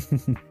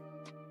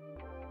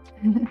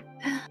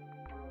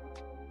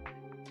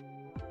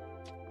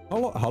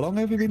 How long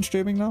have you been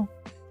streaming now?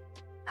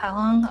 How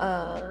long?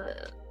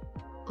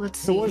 Let's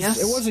see.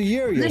 It was a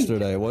year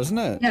yesterday, wasn't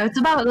it? Yeah, it's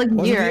about like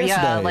a year.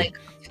 Yeah, like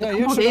a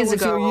couple days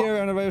ago. Your year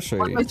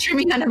anniversary. My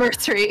streaming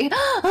anniversary.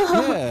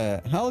 Yeah,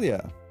 hell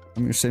yeah!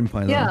 I'm your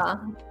senpai. Yeah.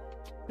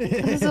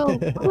 It was a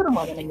little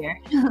more than a year.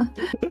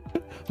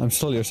 I'm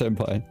still your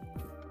senpai.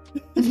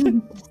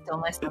 Still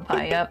my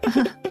senpai. Yep.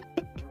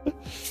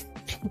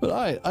 But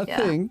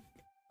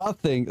I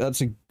think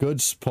that's a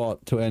good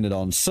spot to end it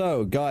on.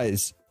 So,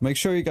 guys, make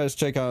sure you guys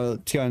check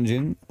out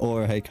Tianjin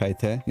or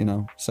Heikaite. You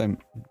know, same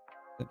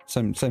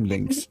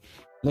links.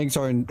 Links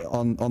are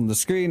on the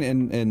screen,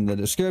 in the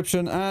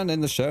description, and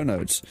in the show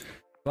notes.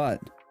 But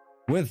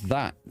with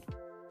that,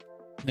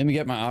 let me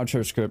get my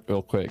outro script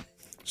real quick.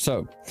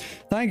 So,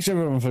 thanks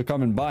everyone for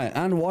coming by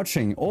and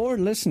watching or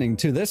listening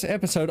to this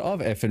episode of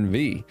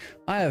FNV.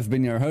 I have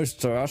been your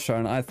host, Sarasha,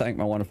 and I thank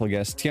my wonderful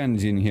guest,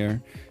 Tianjin,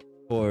 here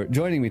for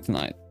joining me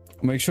tonight.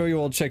 Make sure you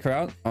all check her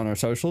out on our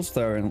socials.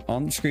 They're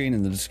on the screen,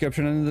 in the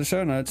description, and in the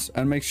show notes.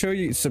 And make sure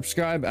you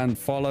subscribe and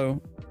follow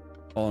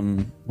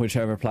on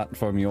whichever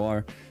platform you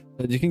are,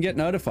 so that you can get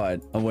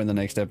notified of when the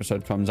next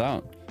episode comes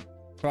out.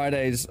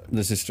 Fridays,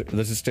 this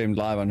is streamed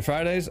live on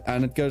Fridays,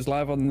 and it goes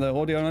live on the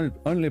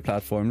audio-only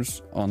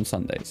platforms on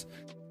Sundays.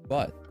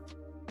 But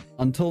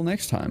until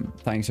next time,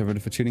 thanks everybody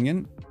for tuning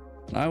in,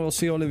 and I will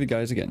see all of you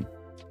guys again.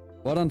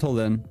 But until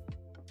then,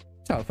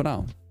 ciao for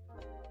now.